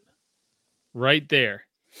lose it right there.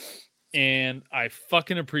 And I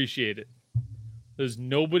fucking appreciate it. Because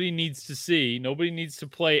nobody needs to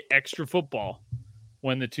play extra football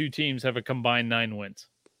when the two teams have a combined 9 wins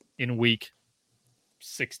in week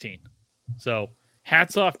 16. So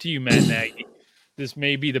hats off to you, Matt Nagy. This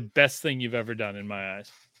may be the best thing you've ever done in my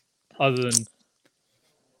eyes, other than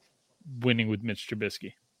winning with Mitch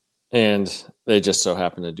Trubisky. And they just so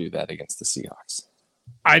happen to do that against the Seahawks.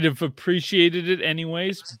 I'd have appreciated it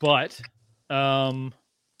anyways, but the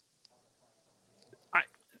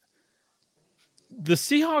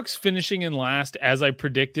Seahawks finishing in last, as I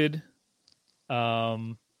predicted,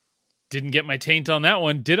 didn't get my taint on that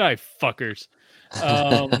one, did I, fuckers?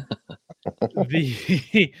 The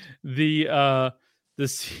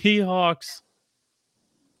Seahawks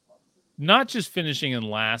not just finishing in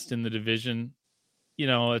last in the division, you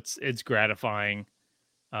know, it's gratifying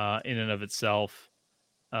in and of itself.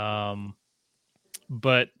 But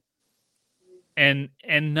and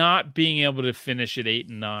not being able to finish at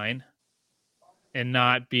 8-9 and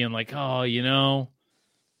not being like, oh, you know,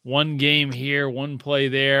 one game here, one play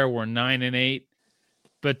there, we're 9-8.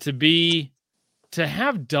 But to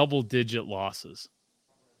have double-digit losses,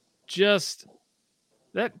 just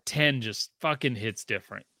that 10 just fucking hits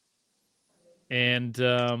different. And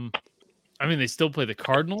I mean, they still play the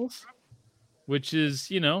Cardinals, which is,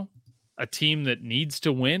 you know, a team that needs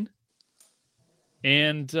to win.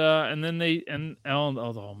 And then they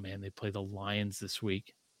play the Lions this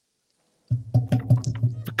week.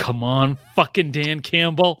 Come on, fucking Dan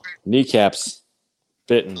Campbell. Kneecaps,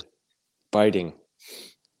 bitten, biting.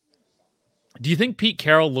 Do you think Pete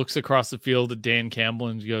Carroll looks across the field at Dan Campbell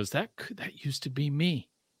and goes, that used to be me?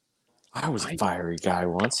 I was a fiery guy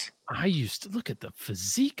once. I used to look at the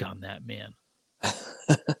physique on that man.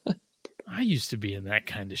 I used to be in that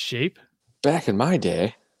kind of shape. Back in my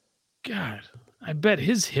day. God, I bet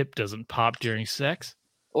his hip doesn't pop during sex.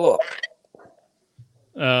 Oh.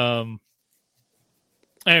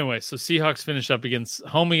 Anyway, so Seahawks finish up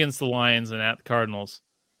home against the Lions and at the Cardinals.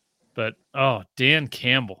 But, Dan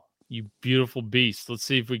Campbell, you beautiful beast. Let's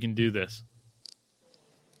see if we can do this.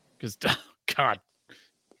 Because, God,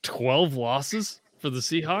 12 losses for the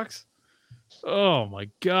Seahawks? Oh, my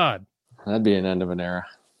God. That'd be an end of an era.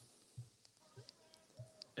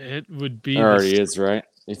 It would be. It already is, right?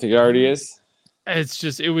 You think it already is?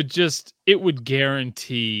 It would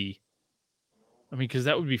guarantee. I mean, because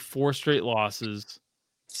that would be 4 straight losses,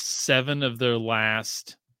 7 of their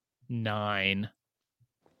last 9.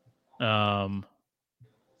 I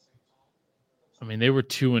mean, they were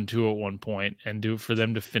 2-2 at one point, and for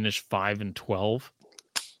them to finish 5-12.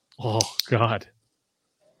 Oh God,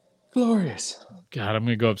 glorious! God, I'm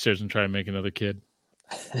gonna go upstairs and try and make another kid.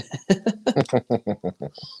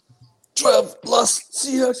 12 lost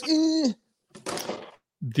Seahawks.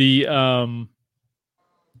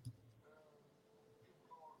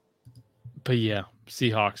 But yeah,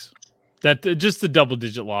 Seahawks. That just the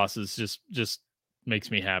double-digit losses just makes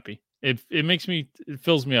me happy. It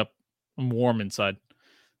fills me up. I'm warm inside.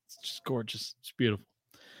 It's just gorgeous. It's beautiful.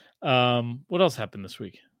 What else happened this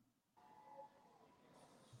week?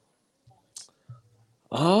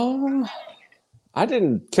 I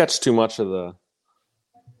didn't catch too much of the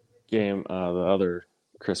game, the other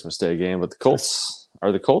Christmas Day game, but the Colts,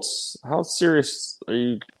 how serious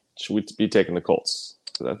should we be taking the Colts?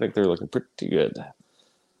 Because I think they're looking pretty good.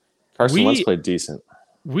 Carson Wentz played decent.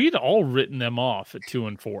 We'd all written them off at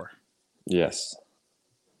 2-4. Yes.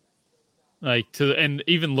 And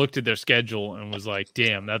even looked at their schedule and was like,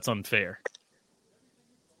 damn, that's unfair.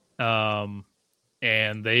 And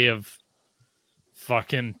they have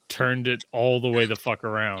fucking turned it all the way the fuck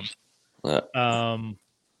around. Are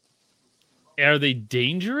they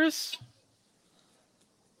dangerous?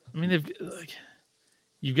 I mean,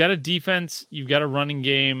 you've got a defense, you've got a running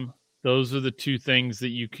game. Those are the two things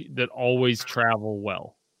that always travel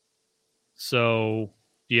well. So,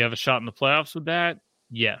 do you have a shot in the playoffs with that?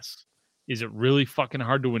 Yes. Is it really fucking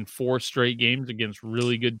hard to win 4 straight games against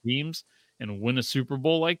really good teams and win a Super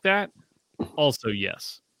Bowl like that? Also,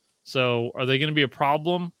 yes. So, are they going to be a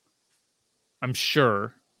problem? I'm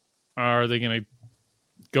sure. Are they going to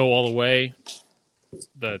go all the way?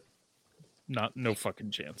 No fucking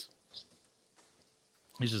chance.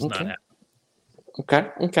 It's just not happening.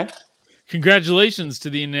 Okay. Congratulations to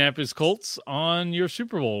the Indianapolis Colts on your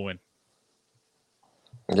Super Bowl win.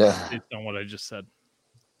 Yeah. Based on what I just said.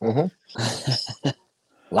 Mm-hmm.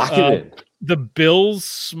 Lock it in. The Bills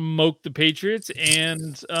smoked the Patriots,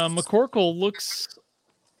 and McCorkle looks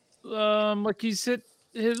like he's hit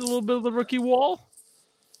a little bit of the rookie wall.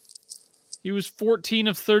 He was 14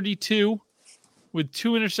 of 32 with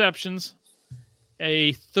 2 interceptions,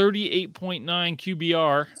 a 38.9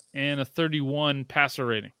 QBR, and a 31 passer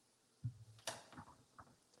rating.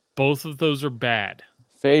 Both of those are bad.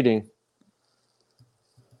 Fading.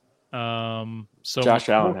 So Josh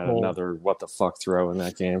Allen had another what the fuck throw in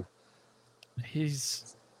that game.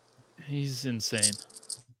 He's insane.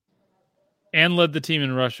 And led the team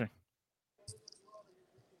in rushing.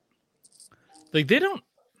 Like, they don't...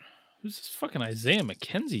 Who's this fucking Isaiah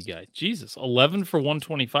McKenzie guy? Jesus. 11 for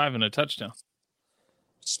 125 and a touchdown.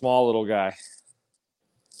 Small little guy.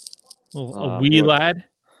 A wee lad?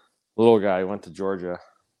 Little guy. Went to Georgia.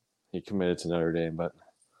 He committed to Notre Dame, but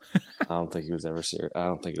I don't think he was ever serious. I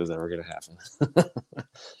don't think it was ever going to happen.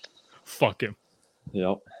 Fuck him.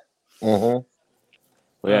 Yep. Mm-hmm.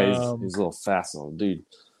 Well, yeah, he's a little fast little dude.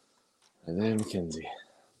 And then McKenzie.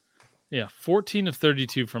 Yeah, 14 of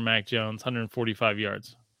 32 for Mac Jones, 145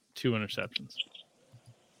 yards, 2 interceptions.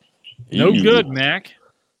 No good, Mac.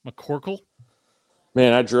 McCorkle.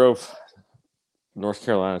 Man, I drove North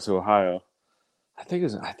Carolina to Ohio. I think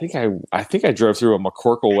I drove through a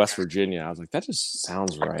McCorkle, West Virginia. I was like, that just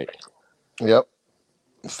sounds right. Yep.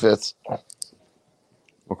 Fits.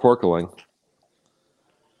 McCorkling.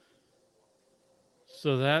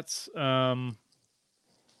 So that's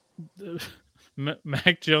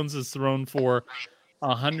Mac Jones has thrown for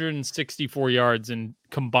 164 yards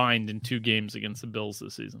combined in 2 games against the Bills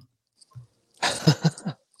this season.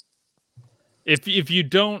 If you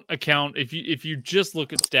don't account, if you just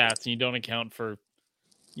look at stats and you don't account for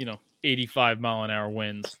 85-mile-an-hour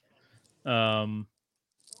winds, but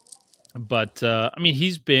I mean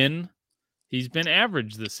he's been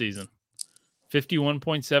average this season,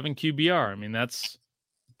 51.7 QBR. I mean that's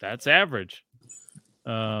average.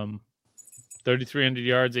 3,300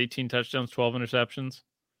 yards, 18 touchdowns, 12 interceptions.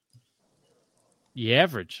 The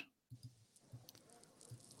average.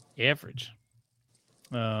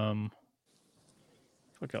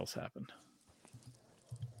 What else happened?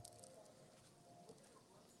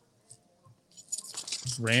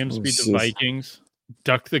 Rams beat the Vikings.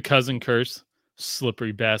 Duck the cousin curse.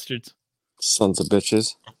 Slippery bastards. Sons of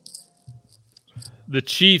bitches. The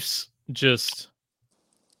Chiefs just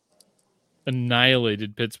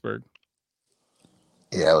annihilated Pittsburgh.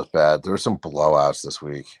 Yeah, it was bad. There were some blowouts this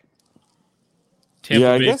week.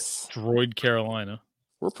 Tampa Bay destroyed Carolina.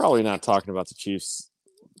 We're probably not talking about the Chiefs.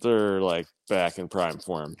 They're like back in prime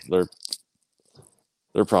form. They're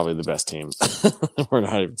probably the best team. We're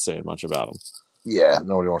not even saying much about them. Yeah,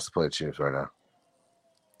 nobody wants to play the Chiefs right now.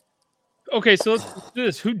 Okay, so let's do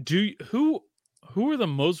this. Who are the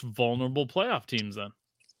most vulnerable playoff teams then?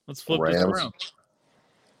 Let's flip this around.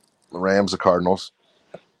 The Rams, the Cardinals.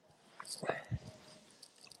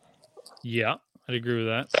 Yeah, I'd agree with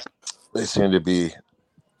that. They seem to be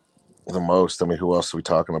the most. I mean, who else are we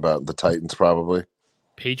talking about? The Titans, probably.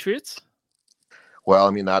 Patriots? Well,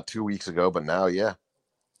 I mean, not 2 weeks ago, but now, yeah.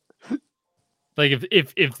 Like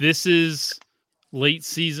if this is late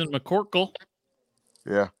season McCorkle,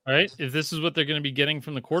 yeah, right? If this is what they're going to be getting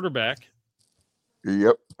from the quarterback,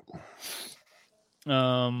 yep.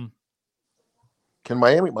 Can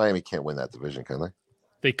Miami can't win that division, can they?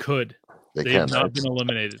 They could. They have not been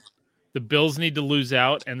eliminated. The Bills need to lose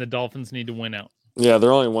out, and the Dolphins need to win out. Yeah,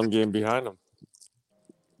 they're only one game behind them.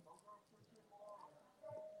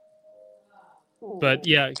 But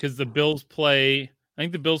yeah, because the Bills play. I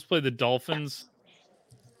think the Bills play the Dolphins.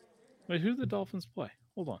 Wait, who do the Dolphins play?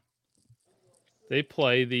 Hold on. They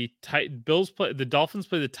play the the Dolphins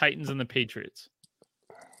play the Titans and the Patriots.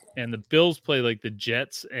 And the Bills play like the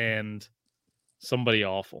Jets and somebody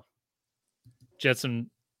awful. Jets and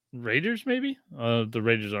Raiders, maybe? The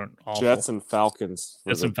Raiders aren't awful. Jets and Falcons.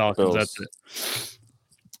 Jets and Falcons, that's it.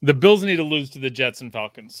 The Bills need to lose to the Jets and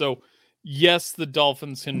Falcons. So, yes, the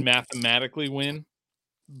Dolphins can mathematically win,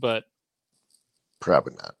 but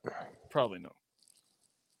probably not. Probably not.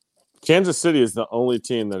 Kansas City is the only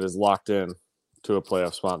team that is locked in to a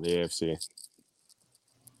playoff spot in the AFC.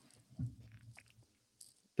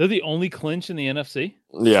 They're the only clinch in the NFC?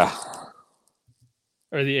 Yeah.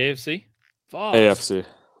 Or the AFC? Fuck. AFC,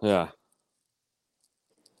 yeah.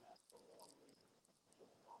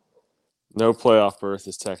 No playoff berth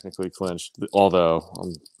is technically clinched, although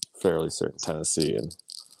I'm fairly certain Tennessee and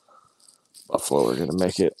Buffalo are going to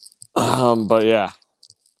make it. But yeah,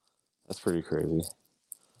 that's pretty crazy.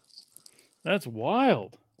 That's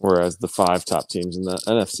wild. Whereas the 5 top teams in the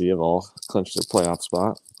NFC have all clinched their playoff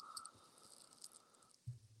spot.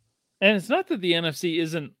 And it's not that the NFC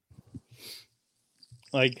isn't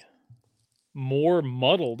like more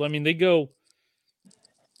muddled. I mean, they go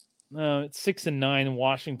it's 6-9 and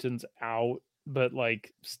Washington's out, but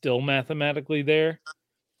like still mathematically there.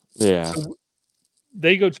 Yeah. So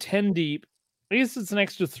they go 10 deep. I guess it's an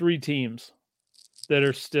extra 3 teams that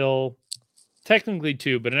are still technically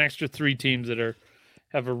 2, but an extra 3 teams that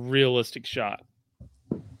have a realistic shot.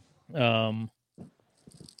 In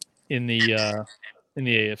the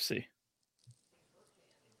AFC.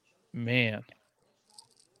 Man.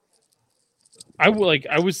 I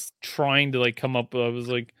was trying to like come up. I was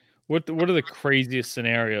like, what are the craziest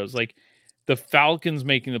scenarios? Like the Falcons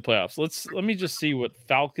making the playoffs. Let me just see what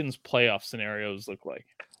Falcons playoff scenarios look like.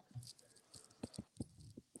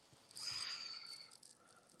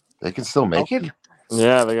 They can still make it.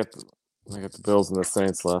 Yeah, they got the Bills and the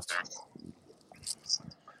Saints left.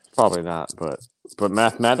 Probably not, but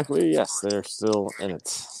mathematically, yes, they're still in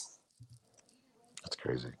it. That's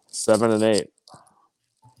crazy. 7 and 8.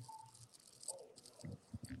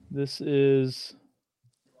 They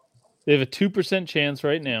have a 2% chance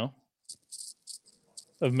right now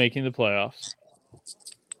of making the playoffs.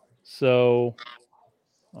 So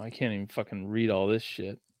I can't even fucking read all this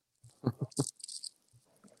shit.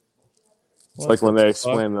 It's like when they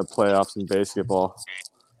explain the playoffs in basketball.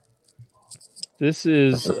 This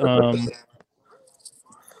is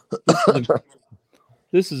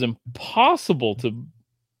this is impossible to.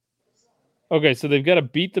 Okay, so they've got to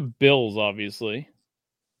beat the Bills, obviously.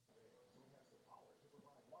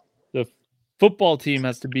 The football team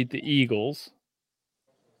has to beat the Eagles.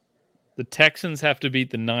 The Texans have to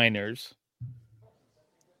beat the Niners.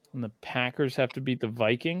 And the Packers have to beat the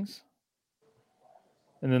Vikings.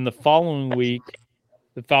 And then the following week,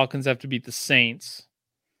 the Falcons have to beat the Saints.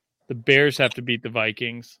 The Bears have to beat the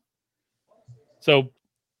Vikings. So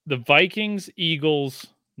the Vikings, Eagles,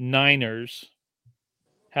 Niners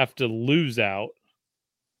have to lose out,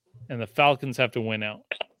 and the Falcons have to win out.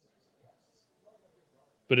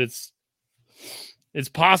 But it's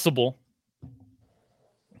possible.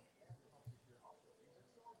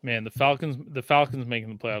 Man, the Falcons making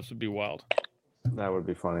the playoffs would be wild. That would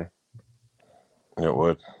be funny. It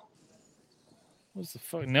would. What's the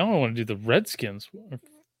fuck? Now I want to do the Redskins.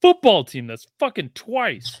 Football team, that's fucking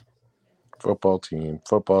twice. Football team.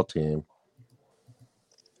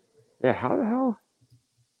 Yeah, how the hell?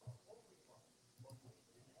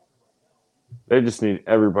 They just need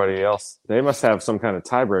everybody else. They must have some kind of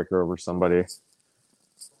tiebreaker over somebody.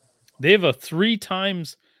 They have a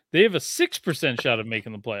 6% shot of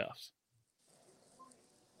making the playoffs.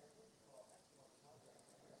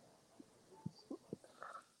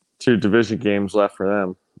 Two division games left for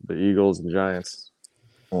them, the Eagles and Giants.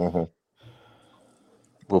 Mm-hmm.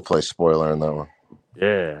 We'll play spoiler in that one.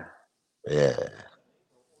 Yeah. Yeah.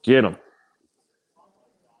 Get them.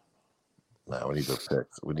 No, we need the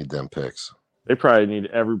picks. We need them picks. They probably need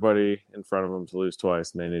everybody in front of them to lose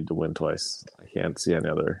twice, and they need to win twice. I can't see any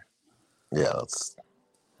other. Yeah, that's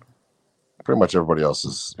pretty much everybody else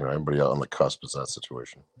is, everybody on the cusp is that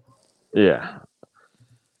situation. Yeah.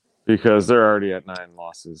 Because they're already at 9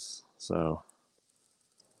 losses. So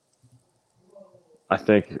I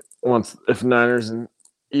think if Niners and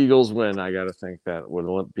Eagles win, I got to think that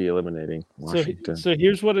would be eliminating Washington. So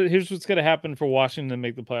here's what's going to happen for Washington to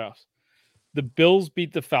make the playoffs. The Bills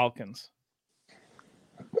beat the Falcons.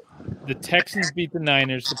 the Texans beat the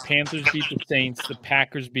Niners, the Panthers beat the Saints, the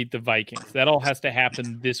Packers beat the Vikings. That all has to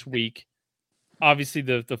happen this week. Obviously,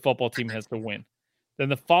 the football team has to win. Then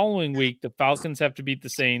the following week, the Falcons have to beat the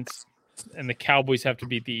Saints, and the Cowboys have to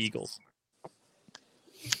beat the Eagles.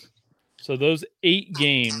 So those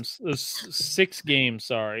 6 games,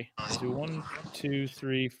 sorry. Let's do 1, 2,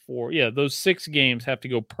 3, 4. Yeah, those 6 games have to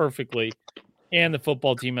go perfectly, and the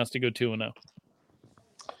football team has to go 2-0.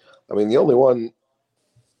 I mean, the only one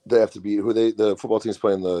they have to beat, the football team's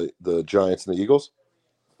playing the Giants and the Eagles?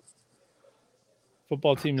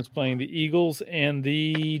 Football team is playing the Eagles and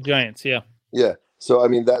the Giants, yeah. Yeah. So, I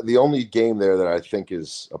mean, that the only game there that I think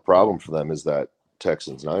is a problem for them is that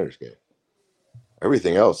Texans-Niners game.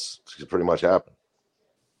 Everything else could pretty much happen.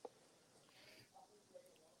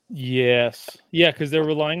 Yes. Yeah, because they're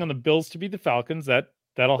relying on the Bills to beat the Falcons.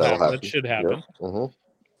 That'll happen. That should happen. Yeah.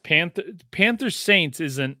 Mm-hmm. Panthers Saints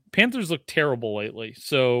isn't. Panthers look terrible lately.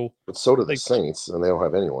 So, but so do the Saints, and they don't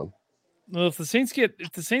have anyone. Well, if the Saints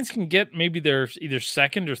can get maybe their either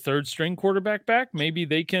second or third string quarterback back, maybe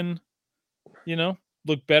they can,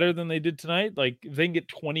 look better than they did tonight. Like if they can get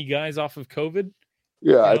 20 guys off of COVID.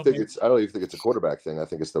 Yeah, I don't even think it's a quarterback thing. I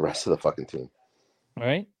think it's the rest of the fucking team.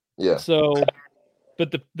 Right? Yeah. So,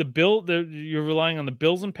 but you're relying on the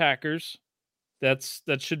Bills and Packers. That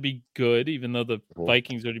should be good, even though the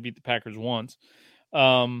Vikings already beat the Packers once.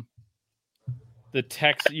 You're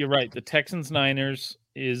right. The Texans Niners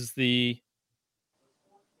is the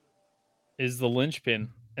linchpin,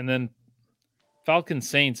 and then Falcons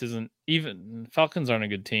Saints isn't even. Falcons aren't a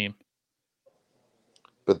good team.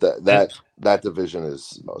 But that division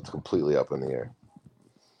is completely up in the air.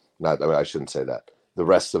 I shouldn't say that. The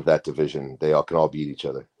rest of that division, they can all beat each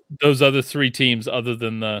other. Those other 3 teams, other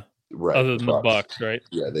than the Bucs, right?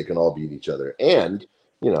 Yeah, they can all beat each other, and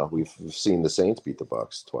we've seen the Saints beat the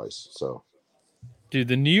Bucs twice. So, dude,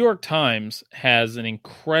 the New York Times has an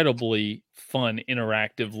incredibly fun,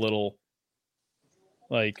 interactive little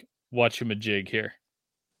watch-a-majig here.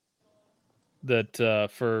 That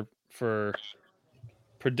for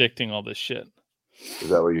predicting all this shit. Is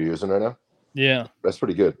that what you're using right now? Yeah. That's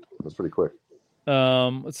pretty good. That's pretty quick.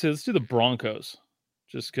 Let's do the Broncos,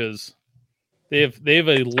 just because they have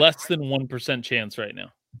a less than 1% chance right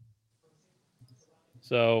now.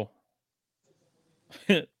 So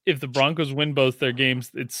if the Broncos win both their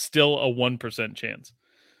games, it's still a 1% chance.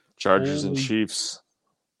 Chargers and Chiefs.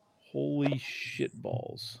 Holy shit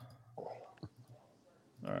balls.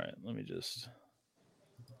 All right, let me just.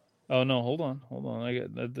 Oh no, hold on. I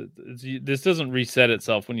got this doesn't reset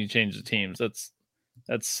itself when you change the teams. That's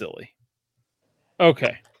silly.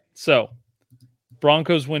 Okay, so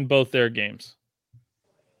Broncos win both their games.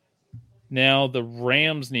 Now the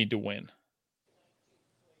Rams need to win.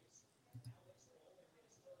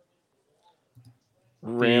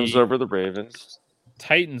 Rams over the Ravens.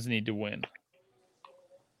 Titans need to win.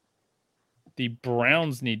 The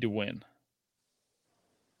Browns need to win.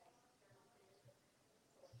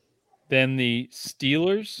 Then the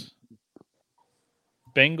Steelers,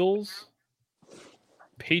 Bengals,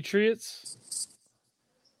 Patriots,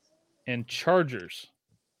 and Chargers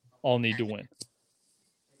all need to win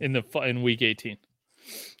in week 18.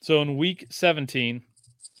 So in week 17,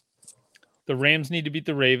 the Rams need to beat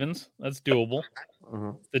the Ravens. That's doable.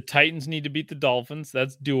 Mm-hmm. The Titans need to beat the Dolphins.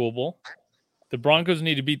 That's doable. The Broncos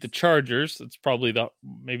need to beat the Chargers. That's probably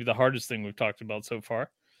maybe the hardest thing we've talked about so far.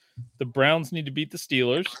 The Browns need to beat the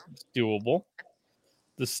Steelers. It's doable.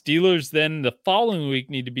 The Steelers then the following week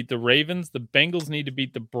need to beat the Ravens. The Bengals need to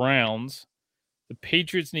beat the Browns. The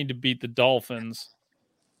Patriots need to beat the Dolphins.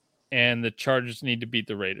 And the Chargers need to beat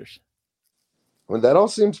the Raiders. I mean, that all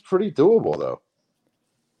seems pretty doable, though.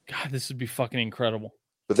 God, this would be fucking incredible.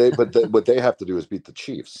 But what they have to do is beat the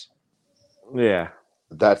Chiefs. Yeah.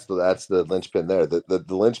 That's the linchpin there. The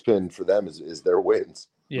linchpin for them is their wins.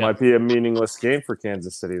 Yeah. Might be a meaningless game for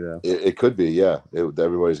Kansas City, though. It could be, yeah.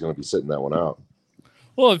 Everybody's going to be sitting that one out.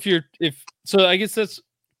 Well, so I guess that's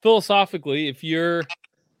philosophically, if you're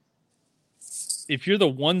the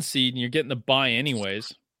 1 seed and you're getting the bye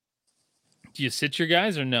anyways, do you sit your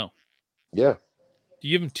guys or no? Yeah. Do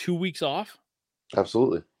you give them 2 weeks off?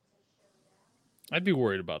 Absolutely. I'd be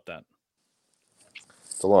worried about that.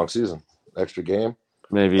 It's a long season. Extra game.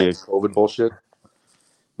 Maybe COVID bullshit.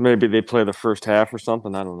 Maybe they play the first half or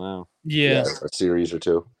something. I don't know. Yeah. A series or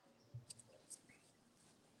two.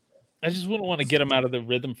 I just wouldn't want to get them out of the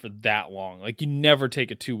rhythm for that long. Like, you never take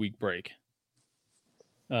a 2-week break.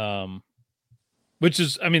 Which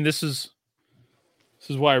is, I mean, this is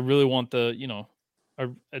why I really want the,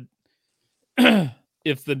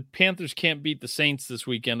 if the Panthers can't beat the Saints this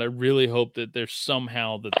weekend, I really hope that there's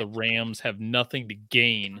somehow that the Rams have nothing to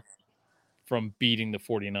gain from beating the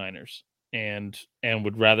 49ers and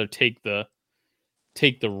would rather take the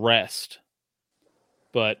rest.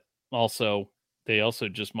 But they also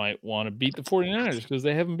just might want to beat the 49ers because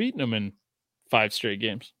they haven't beaten them in 5 straight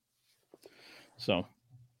games. So,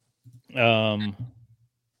 let's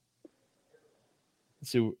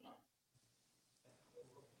see.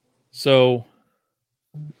 So,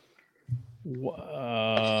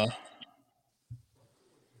 I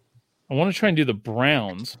want to try and do the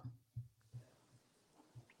Browns,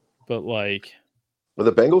 but like, Are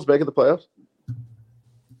the Bengals making the playoffs?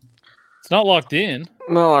 it's not locked in.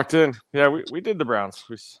 Not locked in. Yeah, we did the Browns.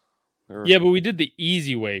 Yeah, but we did the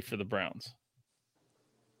easy way for the Browns.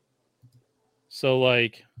 So,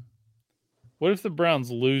 like, what if the Browns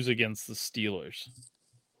lose against the Steelers?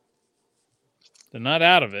 They're not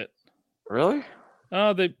out of it. Really?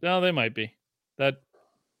 They might be. So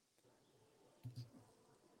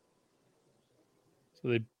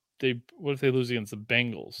they what if they lose against the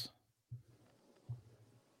Bengals?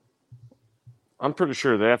 I'm pretty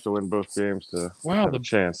sure they have to win both games to have a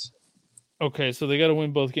chance. Okay, so they got to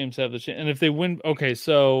win both games to have the chance. And if they win, okay,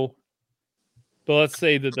 so, but let's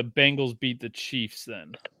say that the Bengals beat the Chiefs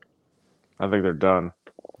then. I think they're done.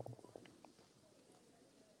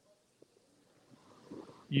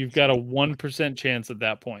 You've got a 1% chance at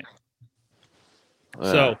that point.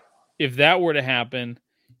 So if that were to happen,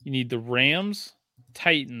 you need the Rams,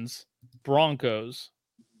 Titans, Broncos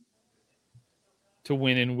to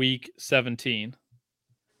win in week 17.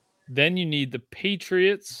 Then you need the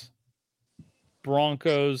Patriots,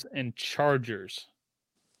 Broncos, and Chargers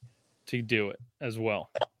to do it as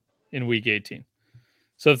well in week 18.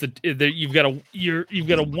 So if you've got a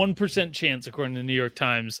 1% chance, according to the New York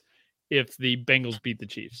Times, if the Bengals beat the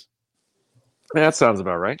Chiefs. That sounds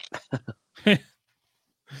about right.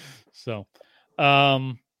 So,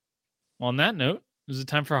 on that note, is it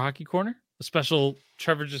time for Hockey Corner? A special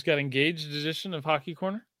Trevor just got engaged edition of Hockey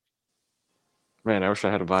Corner? Man, I wish I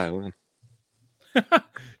had a violin.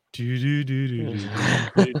 Did you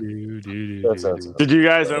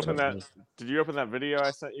guys open that? Did you open that video I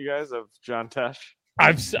sent you guys of John Tesh?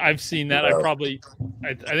 I've seen that. I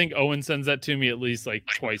think Owen sends that to me at least like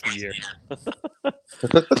twice a year.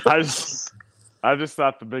 I just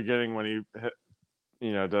thought the beginning when he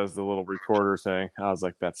does the little recorder thing, I was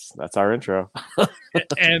like, that's our intro.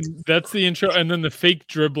 And that's the intro, and then the fake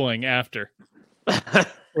dribbling after,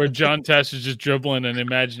 where John Tesh is just dribbling an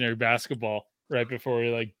imaginary basketball right before he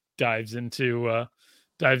like dives into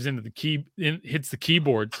the key, hits the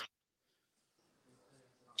keyboards.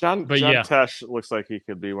 John Tesh looks like he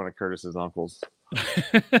could be one of Curtis's uncles.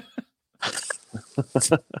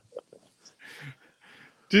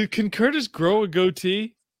 Can Curtis grow a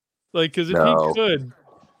goatee? Like, because if he could,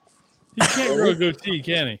 he can't grow a goatee,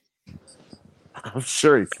 can he? I'm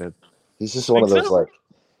sure he could. He's just one of those like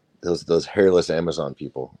those hairless Amazon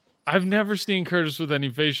people. I've never seen Curtis with any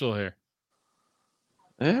facial hair.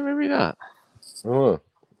 Yeah, maybe not.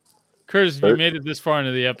 Curtis, if you made it this far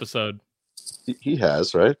into the episode. He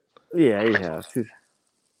has, right? Yeah, he has.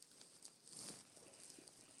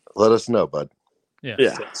 Let us know, bud.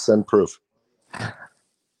 Yeah. Send proof. Well,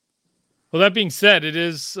 that being said, it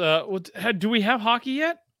is. Do we have hockey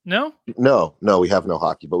yet? No, we have no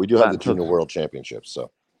hockey, but we do have the Junior World Championships.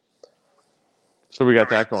 So we got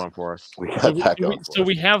that going for us. We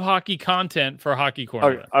have hockey content for Hockey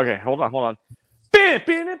Corner. Okay, hold on. He hit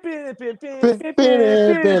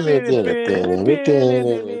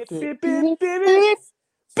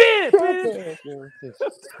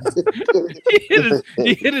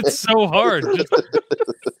it so hard.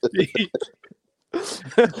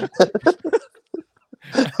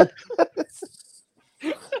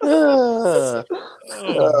 Oh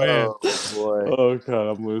man! Boy! Oh god,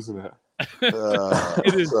 I'm losing it.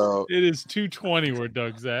 It is 2:20 where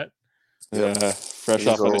Doug's at. Yeah, fresh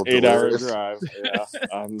off an 8-hour drive. Yeah,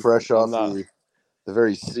 fresh off the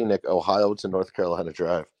very scenic Ohio to North Carolina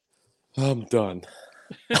drive. I'm done.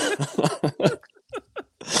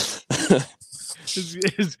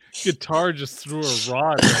 His guitar just threw a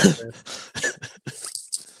rod right there.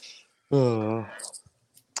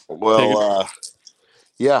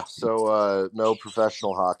 So no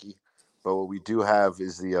professional hockey, but what we do have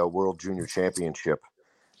is the World Junior Championship,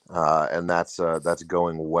 and that's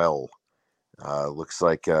going well. Looks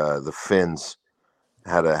like the Finns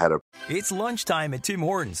had a. It's lunchtime at Tim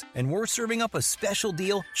Hortons, and we're serving up a special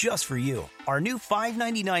deal just for you. Our new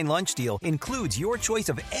 $5.99 lunch deal includes your choice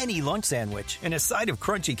of any lunch sandwich and a side of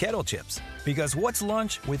crunchy kettle chips. Because what's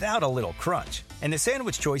lunch without a little crunch? And the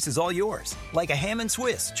sandwich choice is all yours, like a ham and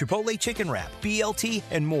Swiss, Chipotle chicken wrap, BLT,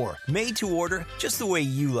 and more, made to order just the way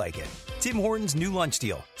you like it. Tim Hortons' new lunch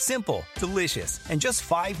deal. Simple, delicious, and just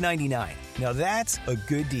 $5.99. Now that's a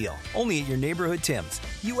good deal. Only at your neighborhood Tim's.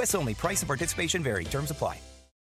 U.S. only. Price and participation vary. Terms apply.